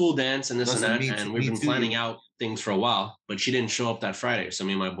was a school dance and this Doesn't and that, me and too- we've me been too. planning out things for a while. But she didn't show up that Friday. So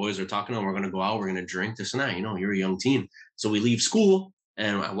me and my boys are talking. And we're gonna go out. We're gonna drink this and that. You know, you're a young teen. So we leave school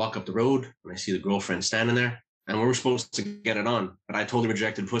and I walk up the road and I see the girlfriend standing there. And we were supposed to get it on, but I told her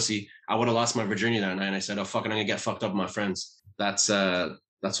rejected pussy. I would have lost my virginity that night. And I said, "Oh fucking, I'm gonna get fucked up with my friends." That's what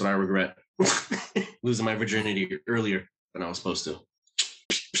I regret. Losing my virginity earlier than I was supposed to.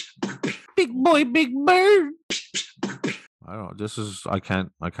 Big boy, Big Bird. I don't know. This is I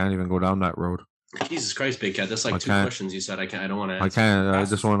can't even go down that road. Jesus Christ, Big Cat. That's like I two can't. questions you said. I don't want to I answer. can't.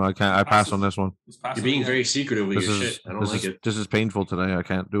 This one I can't. I pass on this one. Just pass You're it being again. very secretive with This your is shit. I don't like it. this is painful today. I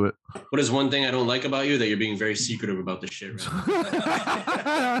can't do it. What is one thing I don't like about you? That you're being very secretive about this shit. Right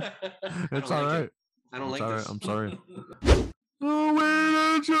now. It's I all don't like right. it. I don't It's like all right. this. I'm sorry. The way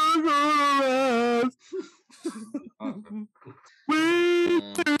that you're gonna rest.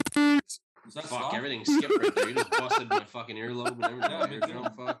 Was that Fuck, Sloth? everything skipped right there. You just busted my fucking earlobe and everything. Yeah, me too.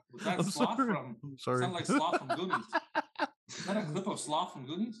 Eardrum, fuck. Was that I'm Sloth sorry. from? I'm sorry. Sound like Sloth from Goonies. Is that a clip of Sloth from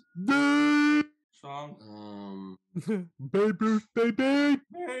Goonies? Sean. Baby, baby.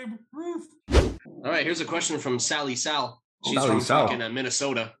 Babe Ruth. All right, here's a question from Sally Sal. She's Sally from Sal. fucking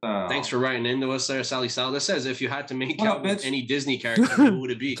Minnesota. Oh. Thanks for writing into us there, Sally Sal. This says if you had to make What out up, with bitch? any Disney character, who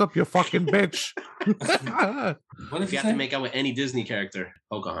would it be? What's up, you fucking bitch? What If did you you have to say? make out with any Disney character,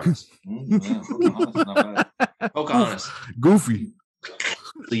 Pocahontas. Yeah, Pocahontas is not bad. Pocahontas. Goofy.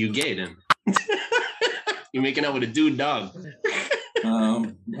 So you gay then? You're making out with a dude dog.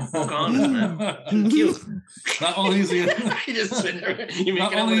 Pocahontas, man. Cute. Not only is he, You just sit there, you're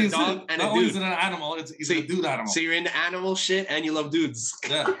not making out only with a is dog it, and not a only is dude. it an animal, he's See- a dude animal. So you're into animal shit and you love dudes.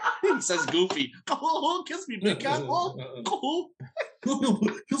 Yeah. He says goofy. Oh, kiss me, big cat. Oh.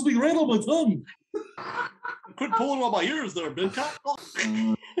 Kills me right on my tongue. Quit pulling on my ears there, big cat.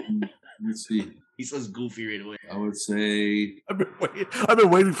 Let's see. He says goofy right away. I would say I've been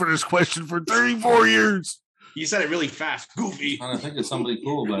waiting for this question for 34 years. You said it really fast. Goofy. I think it's somebody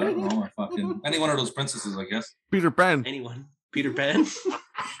cool, but I don't know. Any one of those princesses, I guess. Peter Pan. Anyone? Peter Pan?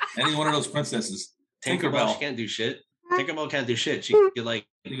 Any one of those princesses. Tinkerbell. Tinkerbell. She can't do shit. Tinkerbell can't do shit. She could like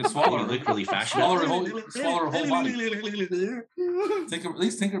You can swallow her. lick really fast. Swallow her whole body. At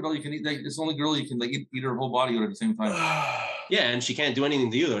least Tinkerbell, you can eat. Like, it's the only girl you can like eat her whole body at the same time. Yeah, and she can't do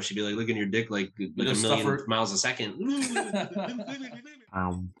anything to you though. She'd be like licking your dick like a Just stuff million her- miles a second.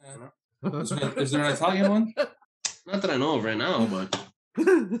 Is there an Italian one? Not that I know of right now, but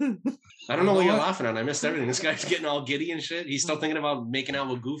I don't know what you're laughing at. I missed everything. This guy's getting all giddy and shit. He's still thinking about making out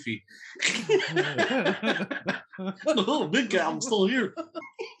with Goofy. Oh, big guy, I'm still here.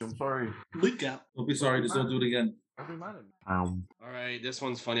 I'm sorry. Big guy. Don't be sorry. Just don't do it again. All right, this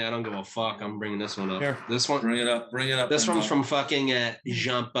one's funny. I don't give a fuck. I'm bringing this one up. Here. This one. Bring it up. Bring it up. This and, one's from fucking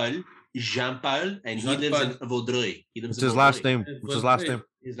Jean-Paul. Jean-Paul, and he lives in Vaudreuil. He lives What's in his last Vaudreuil. name? What's his last name?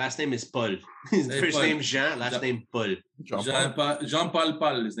 His last name is Paul. His Hey, first Paul. name Jean, last name Paul. Jean-Paul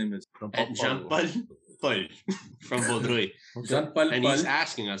Paul, his name is. And Jean-Paul Paul from Vaudreuil. Jean-Paul And Paul. he's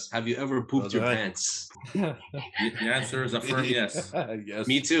asking us, have you ever pooped your pants? The answer is a firm yes. Yes.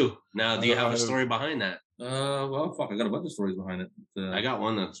 Me too. Now, do you have a Uh, story behind that? Well, fuck, I got a bunch of stories behind it. I got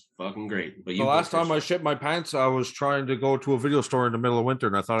one that's fucking great. But The you last time I shit my pants, I was trying to go to a video store in the middle of winter,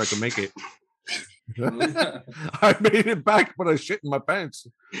 and I thought I could make it. I made it back, but I shit in my pants.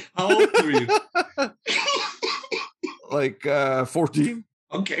 How old were you? Like 14.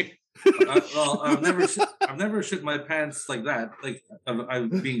 Okay. I've never shit my pants like that. Like I'm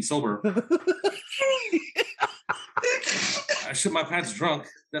being sober. I shit my pants drunk.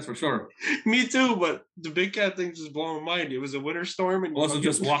 That's for sure. Me too, but the big cat thing just blew my mind. It was a winter storm, and I wasn't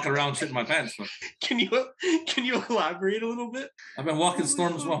just walking around shitting my pants. But Can you elaborate a little bit? I've been walking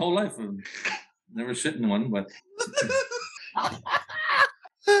storms my whole life and never shitting one. But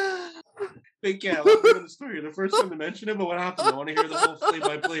Big cat, let's go in the story. The first one to mention it, but what happened? I want to hear the whole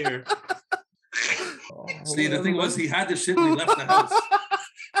play-by-play here. see, the thing was, he had to shit when he left the house.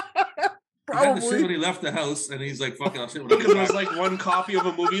 He had to shit Probably. when he left the house, and he's like, "Fuck it, I'll shit when I Because get there was back." like one copy of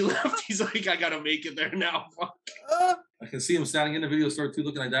a movie left. He's like, I gotta make it there now. Fuck. I can see him standing in the video store too,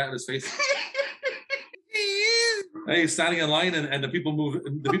 looking like that in his face. Hey, he's standing in line, and the people move.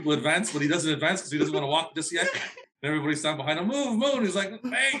 The people advance, but he doesn't advance because he doesn't want to walk just yet. And everybody's standing behind him. Move. And he's like,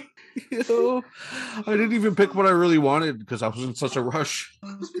 "Hey." You know, I didn't even pick what I really wanted because I was in such a rush.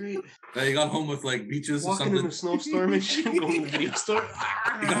 That was great. Then he got home with like beaches or Walking in something. a snowstorm and shit, going to the video store.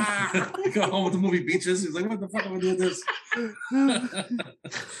 He got home with the movie Beaches. He's like, "What the fuck am I doing this?"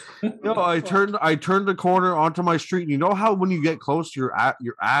 No, I turned the corner onto my street. You know how when you get close to your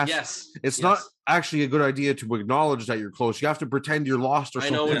ass, Yes. it's yes. not actually a good idea to acknowledge that you're close. You have to pretend you're lost or I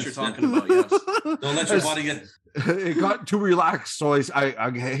something. know what Yes, you're yeah. talking about. Yes. Don't let your body get. It got too relaxed, so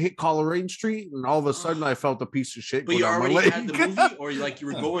I hit Coleraine Street, and all of a sudden I felt a piece of shit But go you down my already leg. had the movie, or you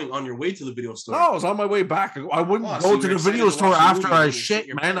were going on your way to the video store. No, I was on my way back. I wouldn't Oh, so go you to were the video excited to store watch the after movie I and you shit, shit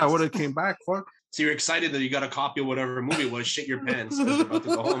your man. I pants. would have came back. Fuck. So you're excited that you got a copy of whatever movie it was. Shit your pants. 'Cause you're about to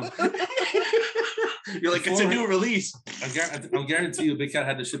go home. You're like, it's a new release. I'll guarantee you, Big Cat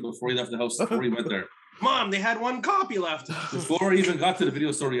had the shit before he left the house. Before he went there, Mom, they had one copy left. before he even got to the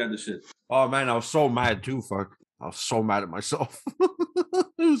video store, he had the shit. Oh man, I was so mad too. Fuck. I was so mad at myself.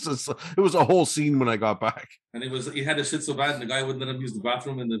 It was a whole scene when I got back. And he had the shit so bad, and the guy wouldn't let him use the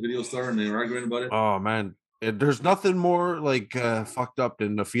bathroom in the video store, and they were arguing about it. Oh man, there's nothing more like fucked up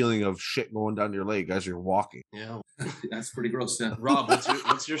than the feeling of shit going down your leg as you're walking. Yeah. That's pretty gross. Yeah. Rob,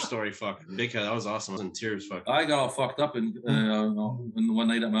 what's your story? Fuck. Big Cat, that was awesome. I was in tears. Fuck. I got all fucked up and one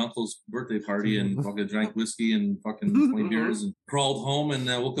night at my uncle's birthday party and fucking drank whiskey and fucking 20 beers and crawled home and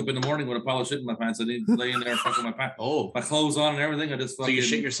woke up in the morning with a pile of shit in my pants. I didn't lay in there fucking my pants, Oh. my clothes on and everything. I just So fucking. you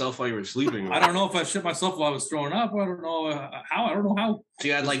shit yourself while you were sleeping? I don't know if I shit myself while I was throwing up. I don't know how. I don't know how. So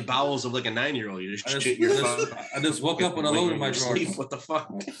you had like bowels of like a 9-year-old. You I just just, shit your I just woke up with a load in my drawers. What the fuck?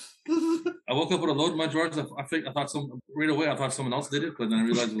 I woke up with a load in my drawers. I thought right away I thought someone else did it, but then I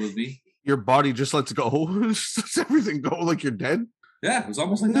realized it was me. Your body just lets go. Just lets everything go like you're dead. Yeah, it was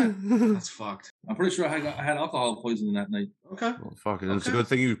almost like that. That's fucked. I'm pretty sure I had alcohol poisoning that night. Okay. Well, fuck it. It's a Okay. good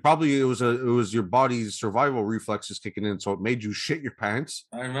thing it was your body's survival reflexes kicking in, so it made you shit your pants.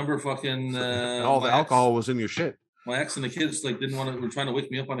 I remember fucking And all the my ex- alcohol was in your shit. My ex and the kids like didn't want to. Were trying to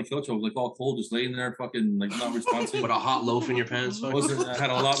wake me up on the couch. I was like all cold, just laying there, fucking like not responsive. With a hot loaf in your pants. Fuck. I had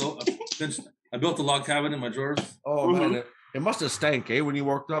a lot. I built a log cabin in my drawers. Oh man, it must have stank, when you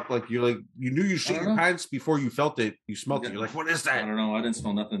woke up. Like you knew you shit don't your know. pants before you felt it. You smelled it. Yeah. You're like, what is I that? don't know. I didn't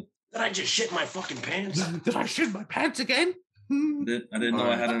smell nothing. Did I just shit my fucking pants? Did I shit my pants again? I didn't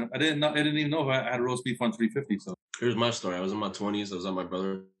know I had. I didn't even know if I had roast beef on 350. So Here's my story. I was in my 20s. I was at my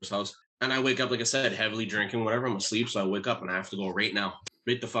brother's house. And I wake up, like I said, heavily drinking, whatever. I'm asleep. So I wake up and I have to go right now.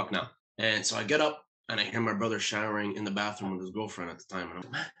 Right the fuck now. And so I get up and I hear my brother showering in the bathroom with his girlfriend at the time. And I'm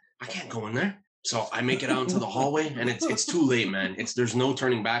like, man, I can't go in there. So I make it out into the hallway and it's too late, man. There's no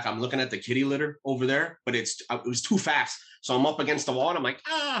turning back. I'm looking at the kitty litter over there, but it was too fast. So I'm up against the wall and I'm like,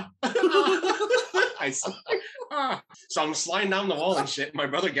 So I'm sliding down the wall and shit. My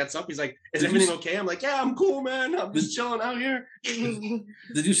brother gets up. He's like, is everything okay? I'm like, yeah, I'm cool, man. I'm just chilling out here.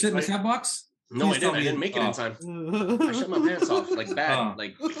 did you shit in the cat box? No, Please I tell didn't. I me- didn't make it in time. I shut my pants off, like bad. Oh.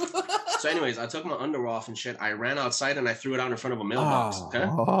 Like So, anyways, I took my underwear off and shit. I ran outside and I threw it out in front of a mailbox. Okay.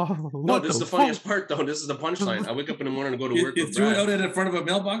 Oh, No, what this is the fuck? funniest part, though. This is the punchline. I wake up in the morning to go to work You with threw it Brad, out in front of a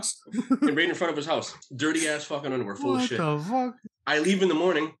mailbox. and right in front of his house. Dirty ass fucking underwear, full of What shit. the fuck? I leave in the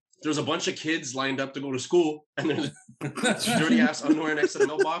morning. There's a bunch of kids lined up to go to school, and there's dirty ass underwear next to the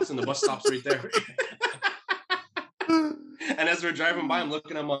mailbox, and the bus stop's right there. And as we're driving by, I'm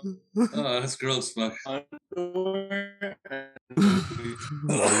looking at my Oh, that's gross, fuck. underwear.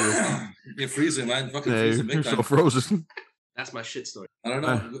 You're freezing, man. Fucking Hey, freezing you're big so time. frozen. That's my shit story. I don't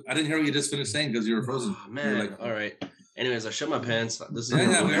know. I didn't hear what you just finished saying because you were frozen. Oh, You man, were like, all right. Anyways, I shut my pants. This is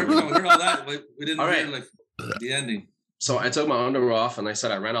yeah, we heard all that. But we didn't All hear right. like the ending. So I took my underwear off, and I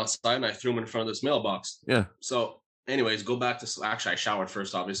said I ran outside and I threw them in front of this mailbox. Yeah. So, anyways, go back to actually I showered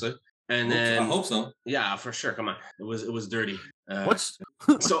first, obviously, and I then hope so. yeah, for sure. Come on, it was dirty. What's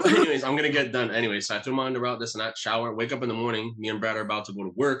So, anyways, I'm gonna get done. Anyway, so I threw my underwear out, this and that, shower, wake up in the morning. Me and Brad are about to go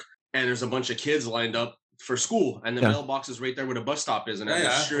to work, and there's a bunch of kids lined up for school, and the Yeah. mailbox is right there where the bus stop is, and I have Yeah,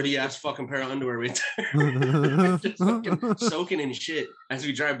 a yeah. shirty ass fucking pair of underwear right there, just fucking soaking in shit. As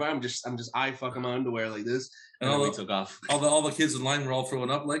we drive by, I'm just eye fucking my underwear like this, and then we took off. All the kids in line were all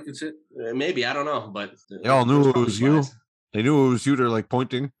throwing up like and shit. Maybe I don't know, but They all knew it probably was you. slides. They knew it was you. They're like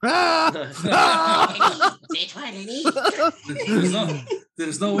pointing. Say it twice, Lenny.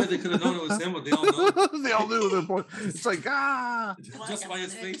 There's no way they could have known it was him, but they all know. They all knew they're pointing. It's like Just by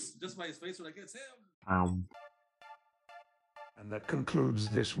his face, we're like, it's him. And that concludes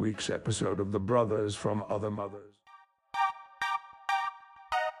this week's episode of The Brothers from Other Mothers.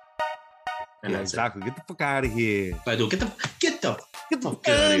 And Yeah, that's exactly. Get the fuck out of here. it. I do get the Get the fuck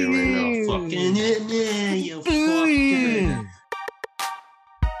out of here right now. Fucking you fucking. Jesus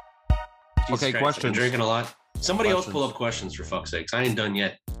Okay, Christ, questions. I'm drinking a lot. Somebody else Questions. pull up questions for fuck's sakes. I ain't done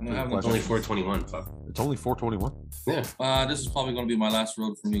yet. I'm having It's only 4:21. Fuck. It's only 4:21. Yeah. This is probably going to be my last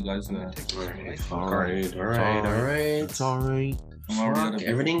road for me, guys. All right. All All right. right. All right. It's all right. I'm already out of-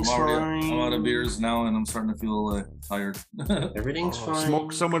 Everything's I'm fine. out of beers now, and I'm starting to feel tired. Everything's fine.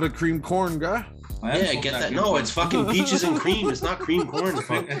 Smoke some of the cream corn, guy. I am Yeah, smoking get that. cream No, corn. it's fucking peaches and cream. It's not cream corn.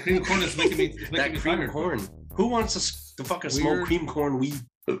 Fuck. And cream corn is making me That cream tired. corn. Who wants to fucking smoke Weird. cream corn weed?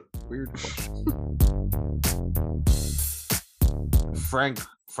 Weird question.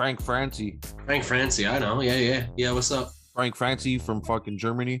 Frank Francie. Frank Francie, I know. Yeah. What's up? Frank Francie from fucking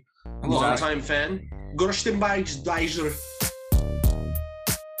Germany. Hello, Long Frank. time fan. Gerstenbeiger.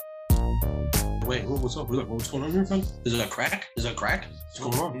 Wait, what's up? What's going on here, friend? Is it a crack? What's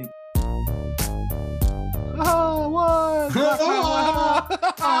going on? Oh, what?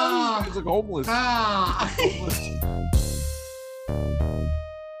 He's like homeless.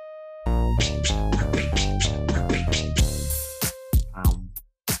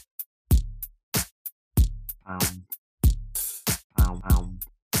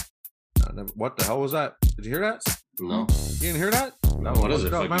 What the hell was that? Did you hear that? No. You didn't hear that? No, what is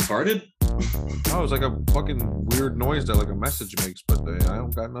it? Look Fucking up, farted? No, it was like a fucking weird noise that like a message makes, but I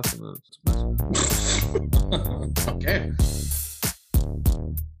don't got nothing. Okay.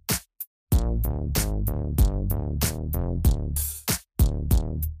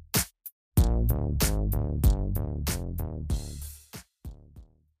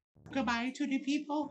 Goodbye to the people.